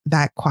ask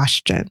that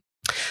question.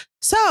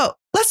 So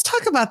let's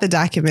talk about the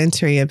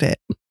documentary a bit.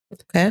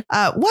 Okay.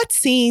 What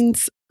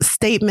scenes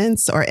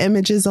statements or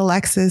images,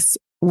 Alexis,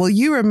 will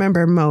you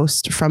remember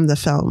most from the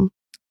film?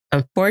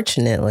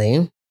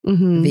 Unfortunately,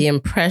 the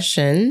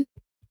impression,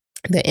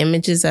 the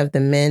images of the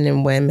men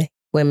and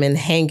women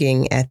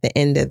hanging at the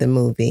end of the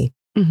movie.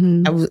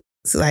 I was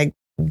like,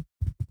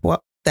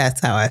 well,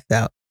 that's how I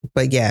felt.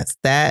 But yes,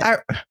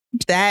 that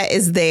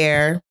is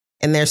there.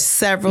 And there's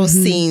several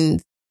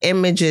scenes,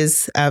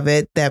 images of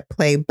it that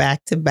play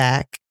back to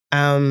back.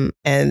 And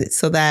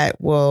so that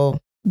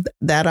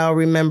I'll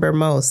remember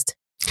most.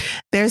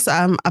 There's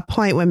a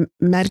point when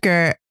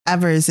Medgar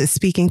Evers is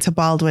speaking to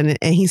Baldwin,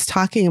 and he's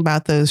talking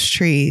about those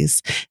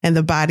trees and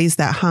the bodies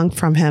that hung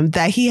from him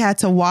that he had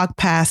to walk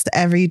past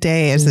every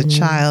day as a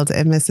child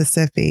in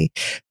Mississippi.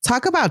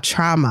 Talk about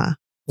trauma,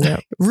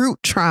 root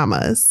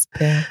traumas.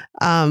 Yeah.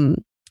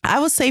 I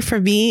would say for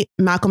me,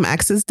 Malcolm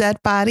X's dead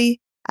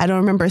body, I don't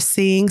remember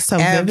seeing so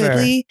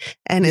vividly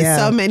and in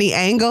so many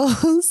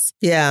angles.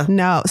 Yeah.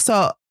 No.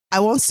 So I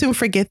won't soon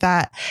forget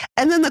that.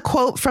 And then the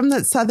quote from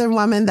the Southern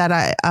woman that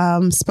I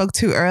spoke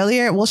to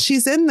earlier, well,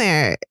 she's in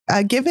there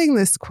giving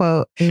this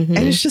quote and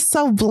it's just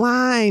so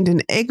blind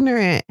and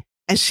ignorant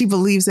and she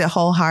believes it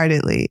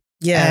wholeheartedly.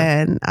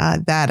 Yeah. And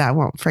that I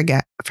won't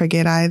forget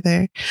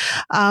either.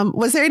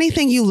 Was there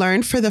anything you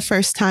learned for the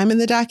first time in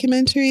the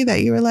documentary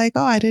that you were like,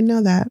 oh, I didn't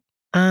know that?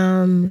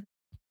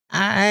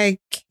 I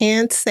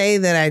can't say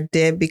that I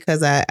did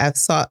because I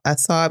saw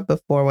it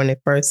before when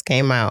it first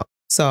came out.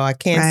 So I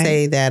can't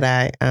say that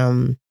I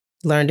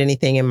learned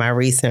anything in my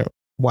recent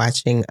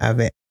watching of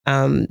it.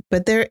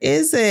 But there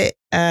is a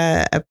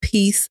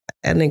piece,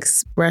 an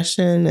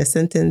expression,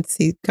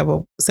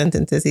 couple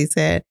sentences he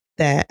said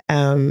that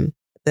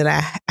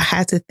I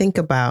had to think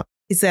about.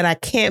 He said, I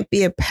can't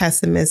be a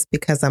pessimist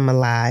because I'm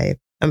alive.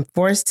 I'm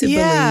forced to believe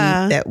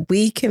that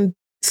we can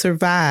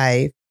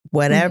survive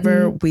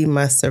whatever we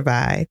must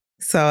survive.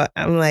 So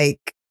I'm like,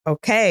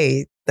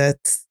 okay,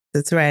 that's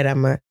right.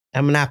 I'm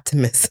an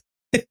optimist.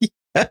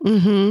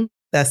 I'm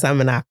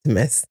an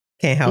optimist.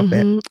 Can't help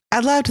it. I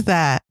loved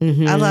that.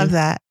 I love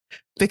that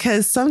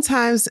because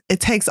sometimes it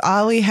takes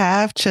all we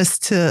have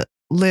just to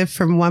live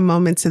from one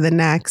moment to the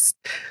next.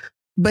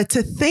 But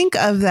to think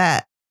of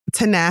that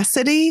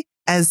tenacity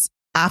as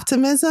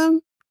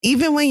optimism,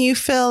 even when you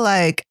feel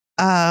like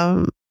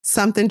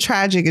something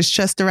tragic is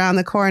just around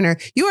the corner,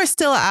 you are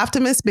still an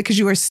optimist because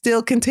you are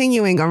still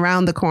continuing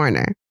around the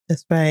corner.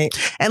 That's right.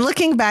 And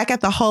looking back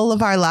at the whole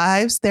of our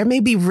lives, there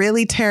may be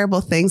really terrible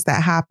things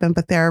that happen,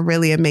 but there are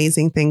really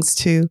amazing things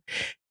too.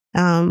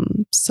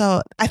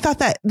 So I thought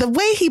that the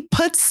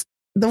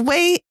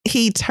way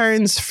he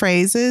turns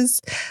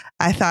phrases,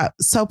 I thought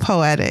so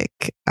poetic.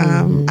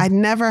 I'd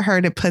never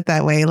heard it put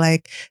that way.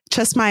 Like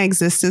just my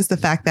existence, the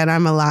fact that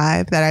I'm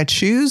alive, that I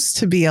choose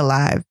to be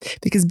alive,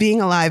 because being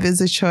alive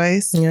is a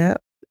choice. Yeah.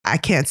 I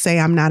can't say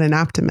I'm not an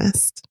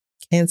optimist.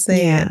 Can't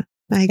say it.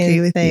 I agree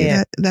with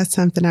you. That's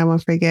something I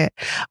won't forget.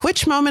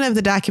 Which moment of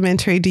the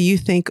documentary do you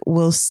think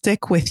will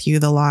stick with you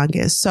the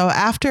longest? So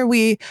after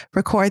we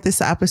record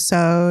this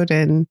episode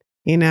and,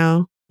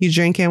 you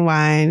drinking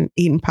wine,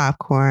 eating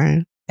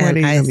popcorn, what are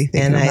you going to be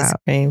thinking about? Ice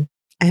cream.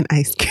 And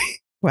ice cream.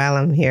 While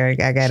I'm here,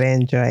 I got to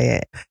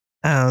enjoy it.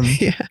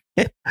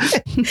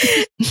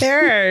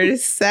 There are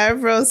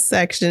several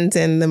sections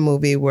in the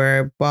movie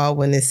where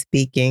Baldwin is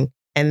speaking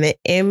and the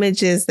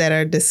images that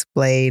are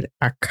displayed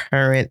are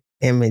current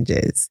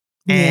images.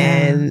 Yeah.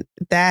 And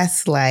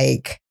that's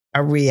like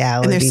a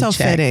reality check. And they're so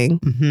fitting.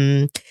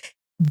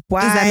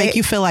 Why? Does that make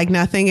you feel like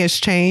nothing has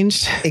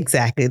changed?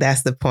 Exactly.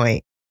 That's the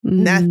point.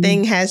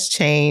 Nothing has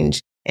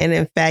changed. And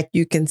in fact,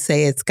 you can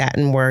say it's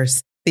gotten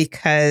worse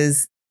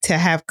because to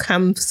have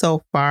come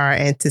so far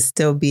and to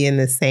still be in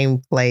the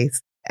same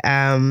place,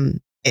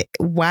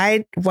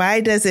 why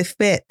does it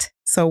fit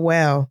so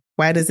well?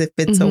 Why does it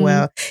fit so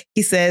well?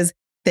 He says,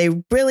 they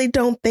really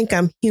don't think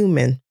I'm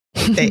human.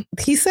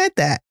 He said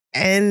that.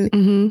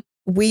 And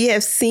we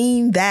have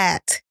seen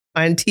that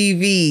on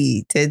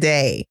TV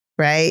today,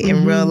 right?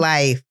 In real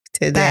life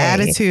today. That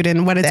attitude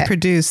and what it's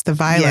produced, the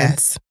violence.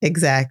 Yes,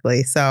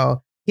 exactly.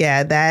 So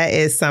yeah, that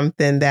is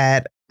something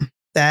that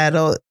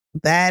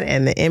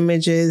and the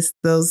images,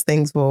 those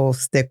things will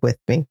stick with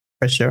me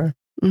for sure.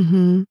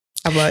 How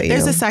about you?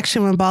 There's a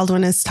section when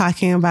Baldwin is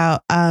talking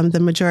about the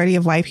majority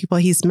of white people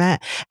he's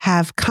met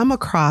have come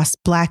across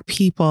Black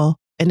people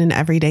in an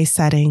everyday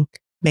setting.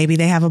 Maybe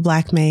they have a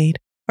Black maid,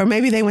 or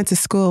maybe they went to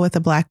school with a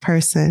Black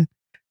person.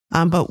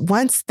 But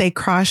once they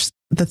cross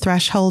the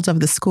threshold of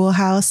the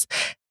schoolhouse,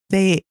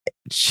 they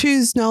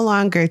choose no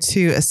longer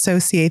to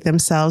associate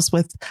themselves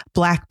with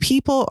Black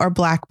people or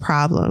Black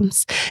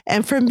problems.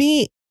 And for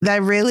me,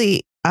 that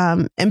really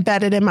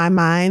embedded in my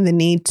mind the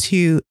need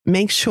to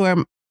make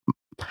sure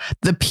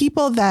the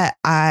people that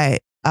I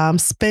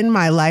spend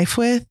my life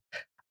with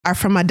are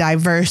from a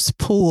diverse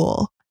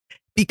pool.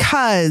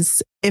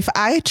 Because if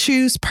I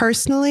choose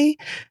personally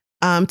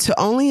to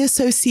only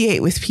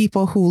associate with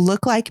people who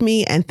look like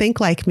me and think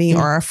like me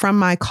or are from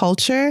my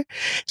culture,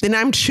 then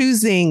I'm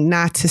choosing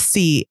not to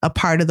see a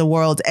part of the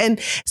world. And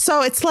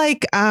so it's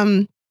like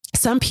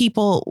some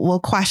people will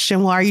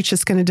question, well, are you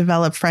just going to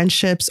develop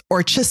friendships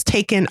or just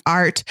take in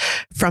art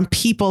from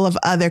people of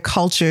other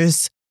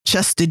cultures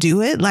just to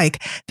do it?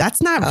 Like,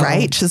 that's not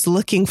right. Just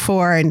looking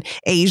for an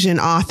Asian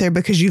author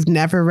because you've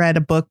never read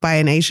a book by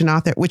an Asian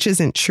author, which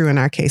isn't true in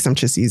our case. I'm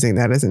just using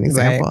that as an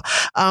example.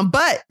 Right.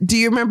 But do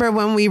you remember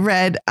when we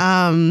read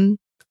The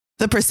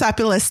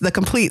Persepolis, the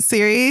complete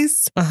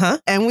series?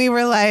 And we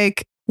were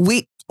like,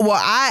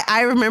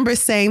 I remember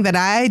saying that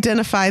I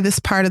identify this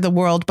part of the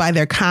world by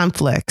their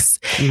conflicts.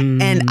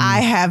 And I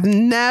have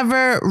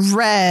never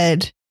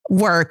read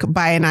work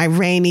by an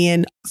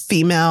Iranian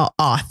female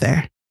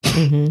author.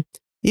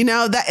 You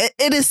know, that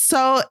it is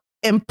so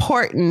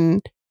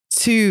important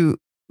to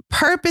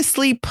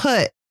purposely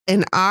put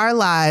in our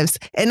lives,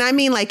 and I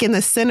mean like in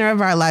the center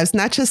of our lives,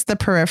 not just the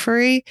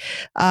periphery,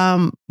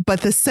 but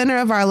the center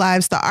of our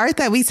lives, the art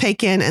that we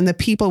take in and the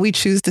people we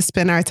choose to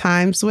spend our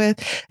time with.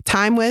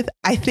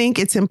 I think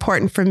it's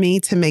important for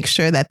me to make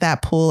sure that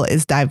that pool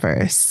is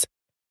diverse,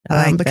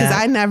 because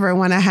I never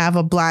want to have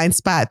a blind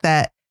spot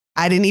that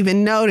I didn't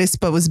even notice,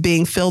 but was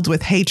being filled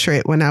with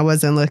hatred when I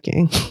wasn't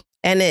looking.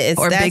 And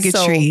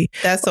bigotry.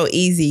 That's so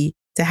easy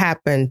to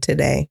happen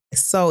today.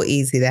 It's so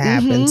easy to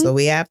happen. So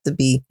we have to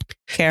be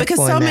careful.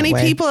 Because so many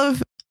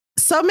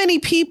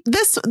people,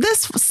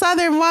 this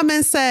Southern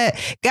woman said,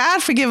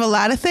 God forgive a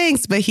lot of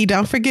things, but he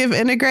don't forgive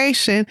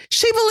integration.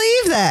 She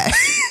believed that.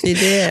 She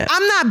did.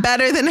 I'm not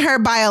better than her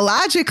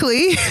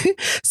biologically.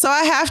 So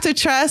I have to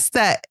trust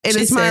that it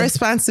is my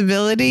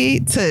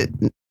responsibility to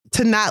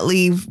not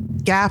leave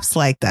gaps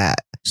like that.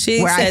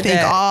 Where I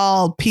think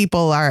all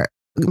people are...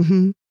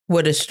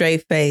 With a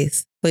straight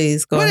face.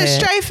 Please go ahead. With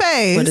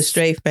a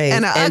straight face.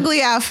 And an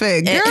ugly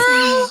outfit.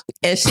 Girl.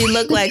 And she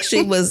looked like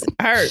she was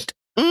hurt.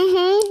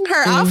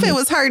 Her outfit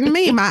was hurting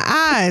me, my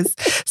eyes.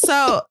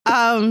 So,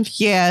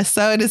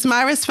 so it is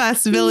my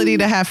responsibility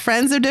to have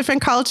friends of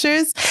different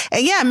cultures.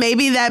 And yeah,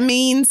 maybe that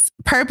means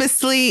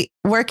purposely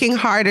working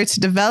harder to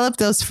develop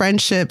those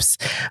friendships,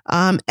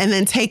 and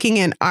then taking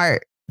in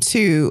art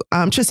to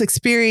just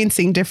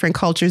experiencing different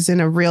cultures in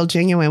a real,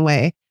 genuine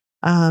way.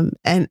 And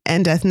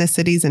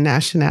ethnicities and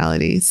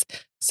nationalities,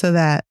 so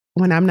that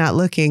when I'm not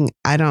looking,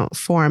 I don't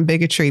form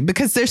bigotry,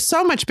 because there's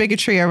so much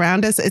bigotry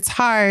around us. It's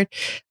hard,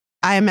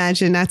 I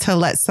imagine, not to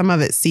let some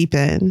of it seep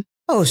in.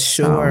 Oh,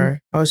 sure.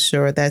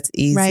 That's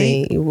easy.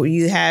 Right?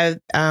 You have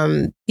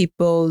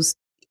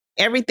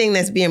everything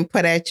that's being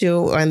put at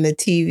you on the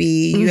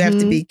TV. You have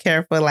to be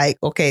careful. Like,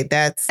 okay,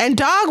 and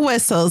dog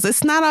whistles.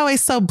 It's not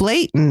always so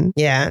blatant.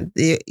 Yeah.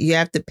 You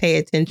have to pay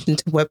attention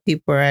to what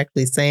people are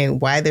actually saying,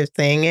 why they're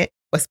saying it,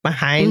 what's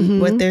behind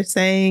what they're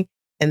saying.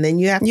 And then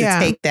you have to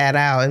take that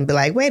out and be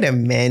like, wait a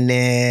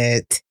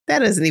minute, that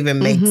doesn't even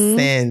make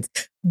sense.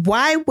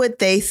 Why would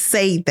they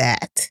say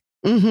that?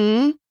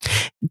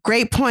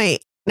 Great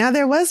point. Now,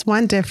 there was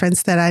one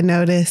difference that I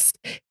noticed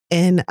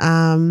in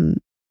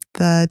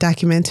the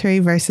documentary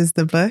versus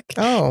the book.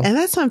 Oh. And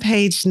that's on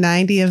page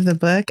 90 of the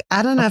book.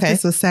 I don't know if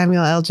this was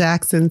Samuel L.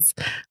 Jackson's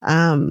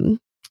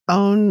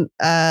own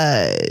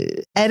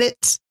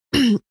edit,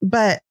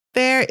 but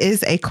there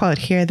is a quote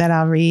here that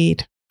I'll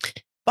read.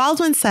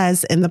 Baldwin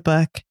says in the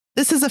book,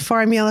 "This is a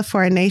formula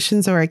for a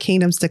nation's or a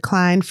kingdom's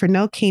decline, for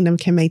no kingdom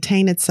can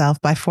maintain itself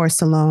by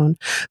force alone.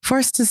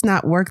 Force does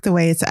not work the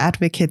way its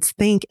advocates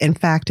think. In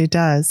fact, it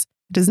does.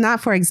 It does not,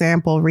 for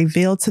example,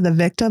 reveal to the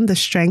victim the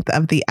strength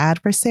of the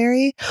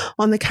adversary.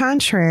 On the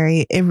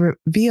contrary, it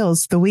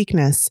reveals the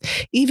weakness,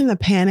 even the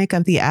panic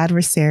of the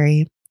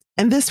adversary.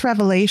 And this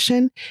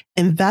revelation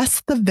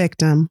invests the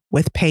victim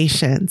with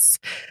patience."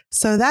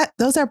 So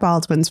those are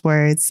Baldwin's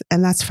words,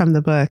 and that's from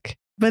the book.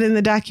 But in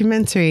the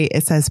documentary,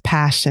 it says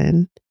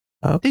passion.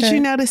 Okay. Did you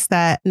notice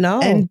that?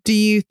 No. And do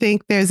you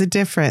think there's a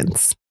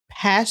difference?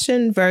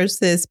 Passion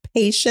versus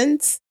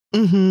patience?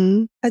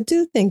 I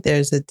do think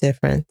there's a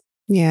difference.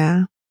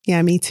 Yeah.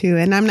 Yeah, me too.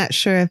 And I'm not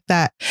sure if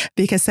that,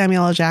 because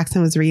Samuel L.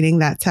 Jackson was reading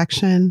that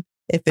section,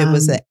 if it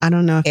was I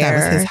don't know if that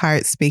was his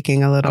heart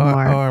speaking a little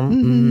more.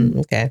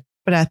 Okay.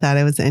 But I thought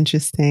it was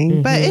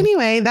interesting. But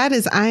anyway, that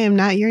is I Am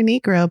Not Your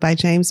Negro by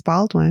James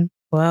Baldwin.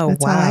 Well,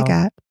 that's all I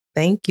got.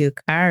 Thank you,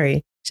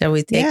 Kari. Shall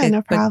we take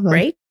a quick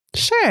break?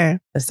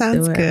 Sure.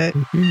 Sounds good.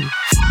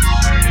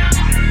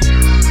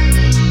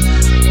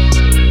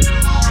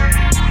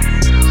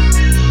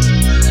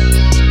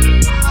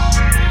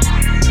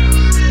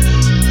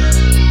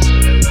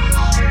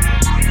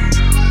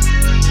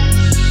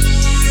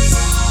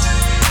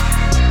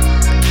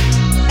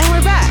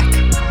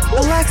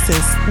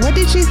 Alexis, what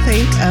did you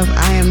think of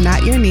I Am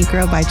Not Your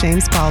Negro by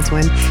James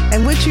Baldwin,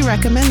 and would you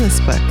recommend this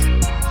book?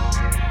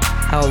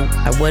 Oh,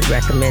 I would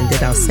recommend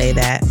it. I'll say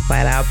that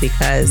flat out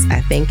because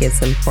I think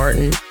it's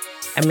important.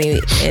 I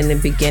mean, in the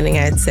beginning,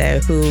 I'd say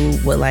who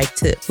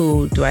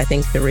do I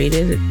think to read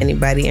it?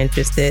 Anybody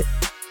interested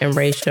in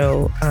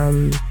racial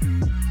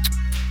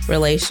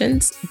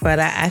relations? But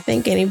I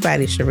think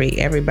everybody should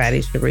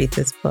read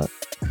this book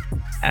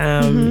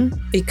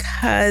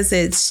because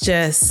it's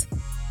just,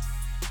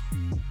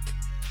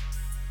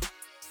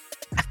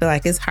 I feel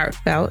like it's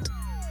heartfelt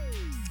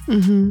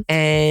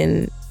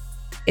and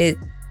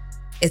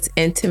it's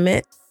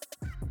intimate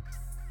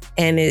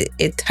And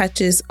it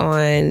touches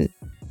on,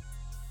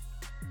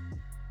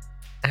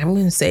 I'm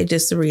going to say,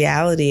 just the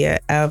reality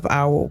of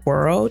our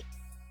world,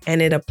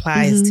 and it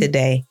applies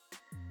today.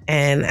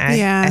 And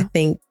I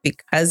think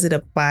because it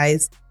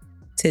applies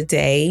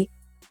today,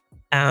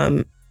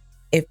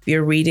 if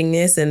you're reading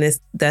this and this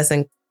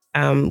doesn't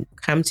come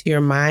to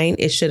your mind,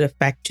 it should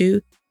affect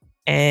you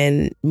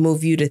and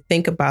move you to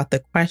think about the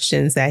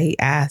questions that he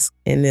asked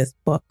in this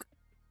book.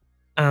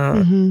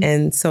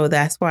 And so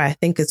that's why I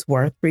think it's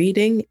worth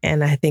reading.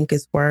 And I think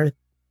it's worth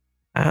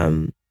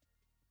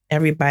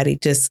everybody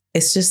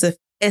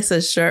it's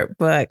a short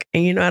book.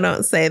 And, I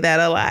don't say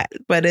that a lot,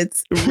 but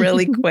it's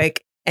really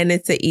quick and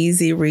it's an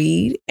easy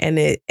read and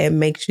it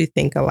makes you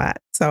think a lot.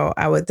 So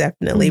I would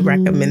definitely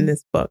recommend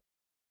this book.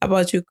 How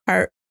about you,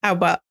 How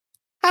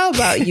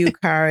about you,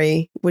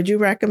 Kari? Would you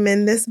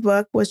recommend this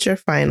book? What's your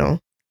final?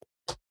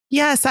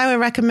 Yes, I would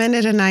recommend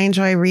it, and I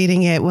enjoy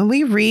reading it. When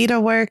we read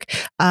a work,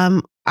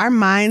 our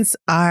minds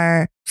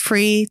are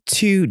free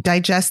to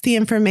digest the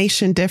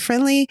information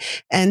differently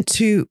and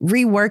to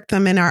rework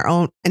them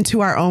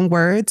into our own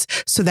words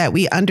so that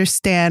we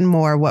understand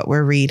more what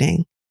we're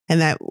reading and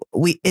that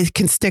it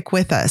can stick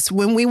with us.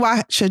 When we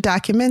watch a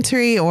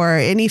documentary or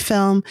any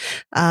film,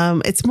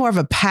 it's more of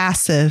a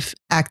passive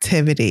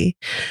activity.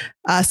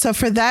 So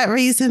for that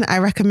reason, I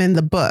recommend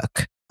the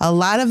book. A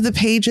lot of the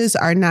pages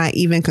are not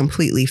even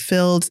completely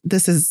filled.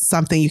 This is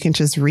something you can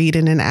just read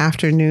in an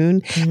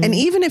afternoon. And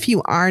even if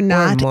you are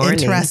not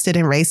interested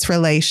in race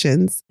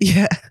relations,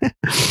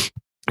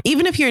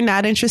 even if you're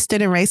not interested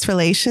in race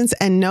relations,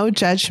 and no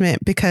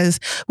judgment,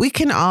 because we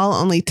can all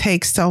only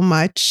take so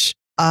much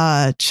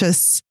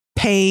just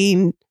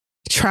pain,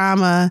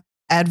 trauma,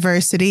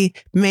 adversity.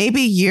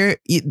 Maybe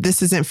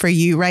this isn't for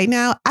you right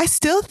now. I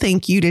still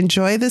think you'd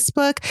enjoy this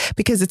book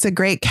because it's a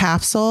great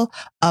capsule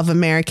of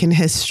American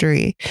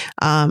history.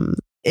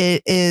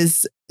 It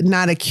is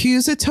not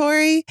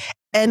accusatory.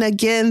 And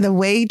again, the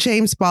way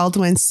James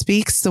Baldwin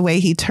speaks, the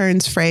way he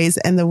turns phrase,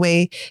 and the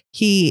way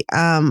he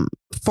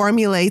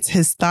formulates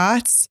his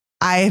thoughts,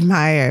 I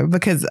admire,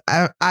 because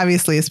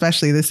obviously,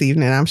 especially this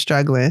evening, I'm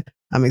struggling.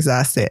 I'm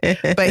exhausted.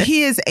 But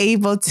he is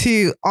able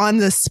to, on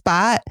the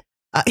spot,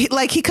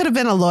 he could have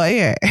been a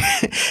lawyer,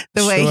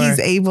 the way he's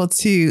able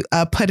to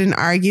put an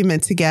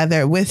argument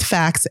together with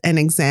facts and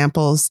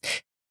examples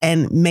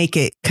and make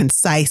it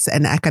concise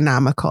and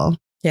economical.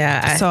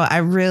 Yeah. So I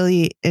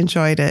really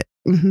enjoyed it.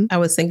 I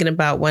was thinking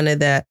about one of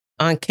the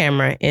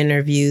on-camera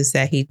interviews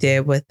that he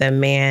did with a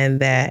man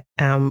that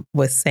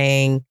was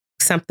saying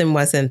something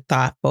wasn't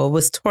thoughtful. It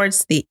was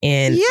towards the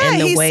end. Yeah,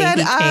 and the way said,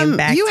 he came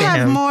back you to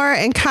have him. more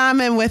in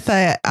common with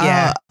a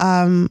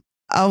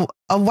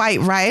white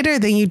writer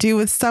than you do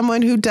with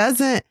someone who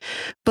doesn't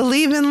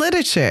believe in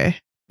literature.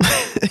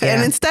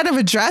 And instead of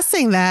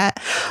addressing that,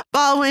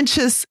 Baldwin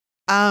just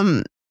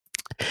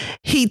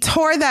he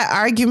tore that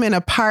argument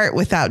apart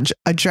without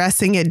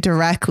addressing it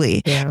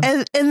directly.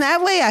 And in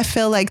that way, I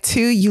feel like,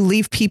 too, you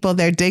leave people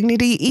their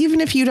dignity.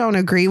 Even if you don't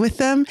agree with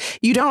them,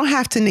 you don't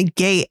have to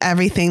negate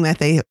everything that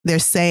they're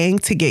saying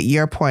to get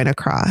your point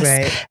across.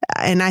 Right.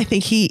 And I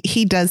think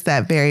he does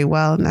that very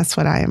well. And that's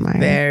what I admire.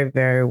 Very,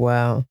 very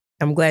well.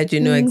 I'm glad you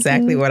knew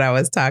exactly what I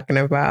was talking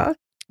about.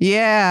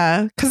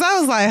 Yeah. Because I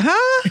was like,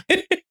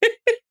 huh?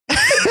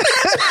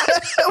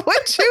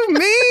 What you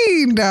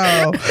mean,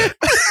 though?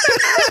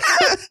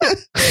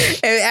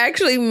 It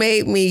actually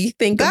made me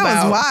think that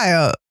about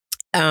was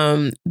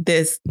wild.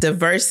 This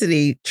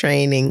diversity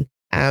training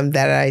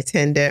that I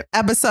attended.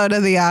 Episode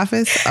of The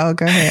Office. Oh,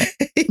 go ahead.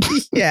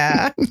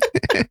 Yeah.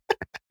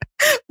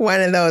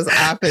 One of those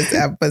Office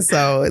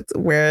episodes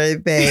where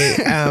they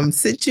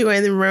sit you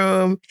in the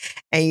room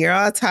and you're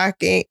all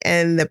talking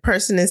and the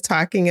person is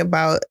talking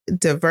about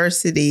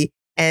diversity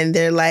and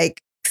they're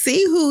like,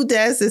 see who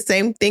does the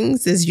same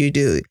things as you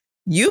do.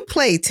 You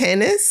play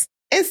tennis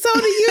and so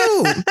do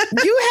you.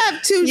 You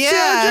have two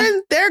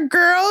children, they're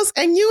girls,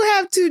 and you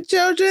have two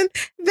children,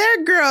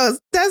 they're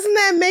girls. Doesn't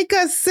that make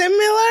us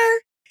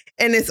similar?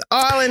 And it's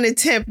all an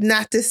attempt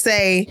not to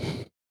say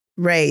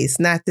race,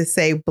 not to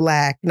say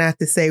black, not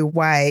to say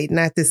white,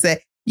 not to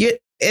say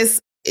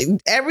it's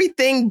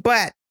everything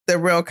but the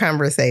real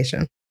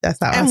conversation. That's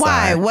how I saw it. And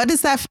why? What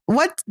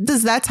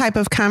does that type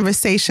of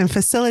conversation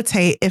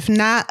facilitate if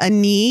not a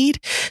need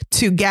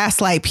to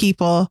gaslight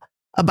people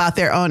about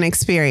their own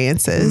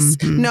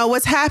experiences? No,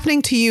 what's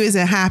happening to you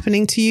isn't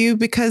happening to you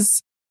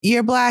because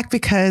you're Black,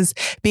 because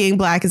being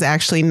Black is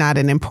actually not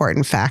an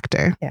important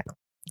factor. Yeah.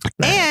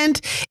 And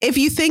if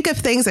you think of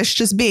things as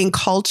just being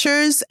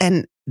cultures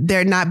and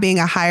there not being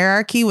a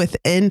hierarchy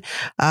within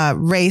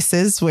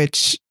races,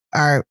 which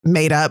are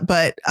made up,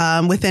 but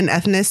within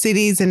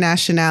ethnicities and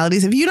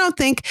nationalities, if you don't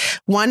think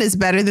one is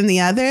better than the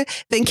other,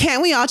 then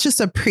can't we all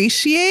just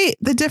appreciate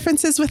the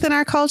differences within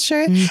our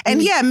culture?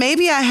 And yeah,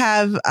 maybe I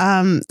have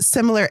a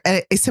similar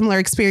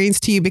experience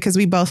to you because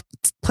we both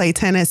play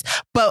tennis,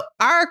 but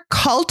our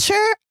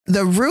culture,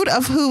 the root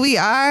of who we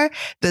are,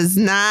 it's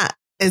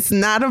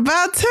not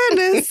about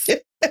tennis.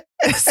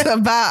 It's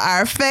about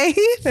our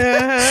faith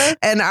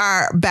and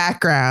our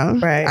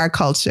background, our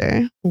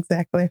culture.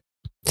 Exactly.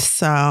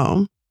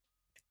 So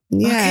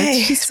Yeah.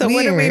 Okay, so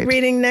what are we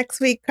reading next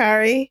week,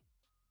 Kari?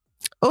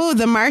 Oh,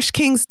 The Marsh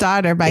King's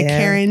Daughter by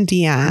Karen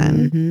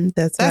Dion. Mm-hmm,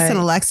 that's right. an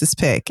Alexis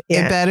pick.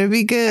 Yeah. It better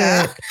be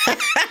good.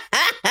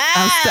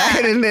 I'm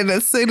starting it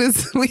as soon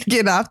as we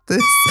get off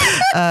this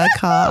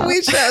call.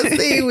 We shall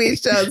see. We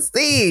shall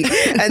see.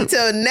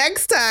 Until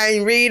next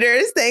time,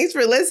 readers, thanks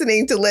for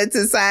listening to Lit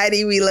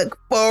Society. We look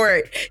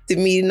forward to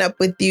meeting up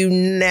with you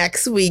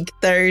next week,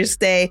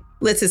 Thursday.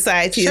 Lit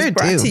Society is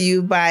brought to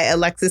you by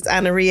Alexis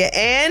Honoria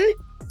and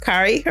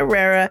Kari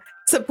Herrera.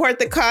 Support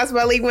the cause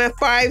by leaving a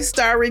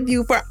 5-star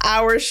review for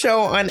our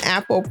show on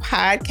Apple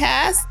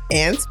Podcasts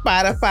and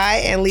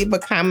Spotify, and leave a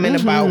comment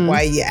about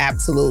why you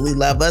absolutely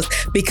love us,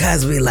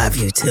 because we love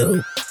you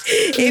too.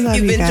 If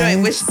you've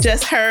enjoyed what you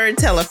just heard,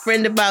 tell a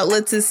friend about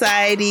Lit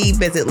Society.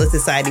 Visit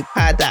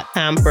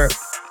litsocietypod.com for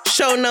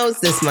show notes,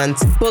 this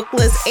month's book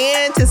list,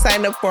 and to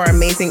sign up for our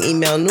amazing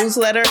email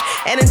newsletter.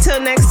 And until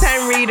next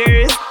time,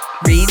 readers,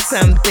 read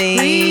something.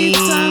 Read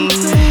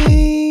something.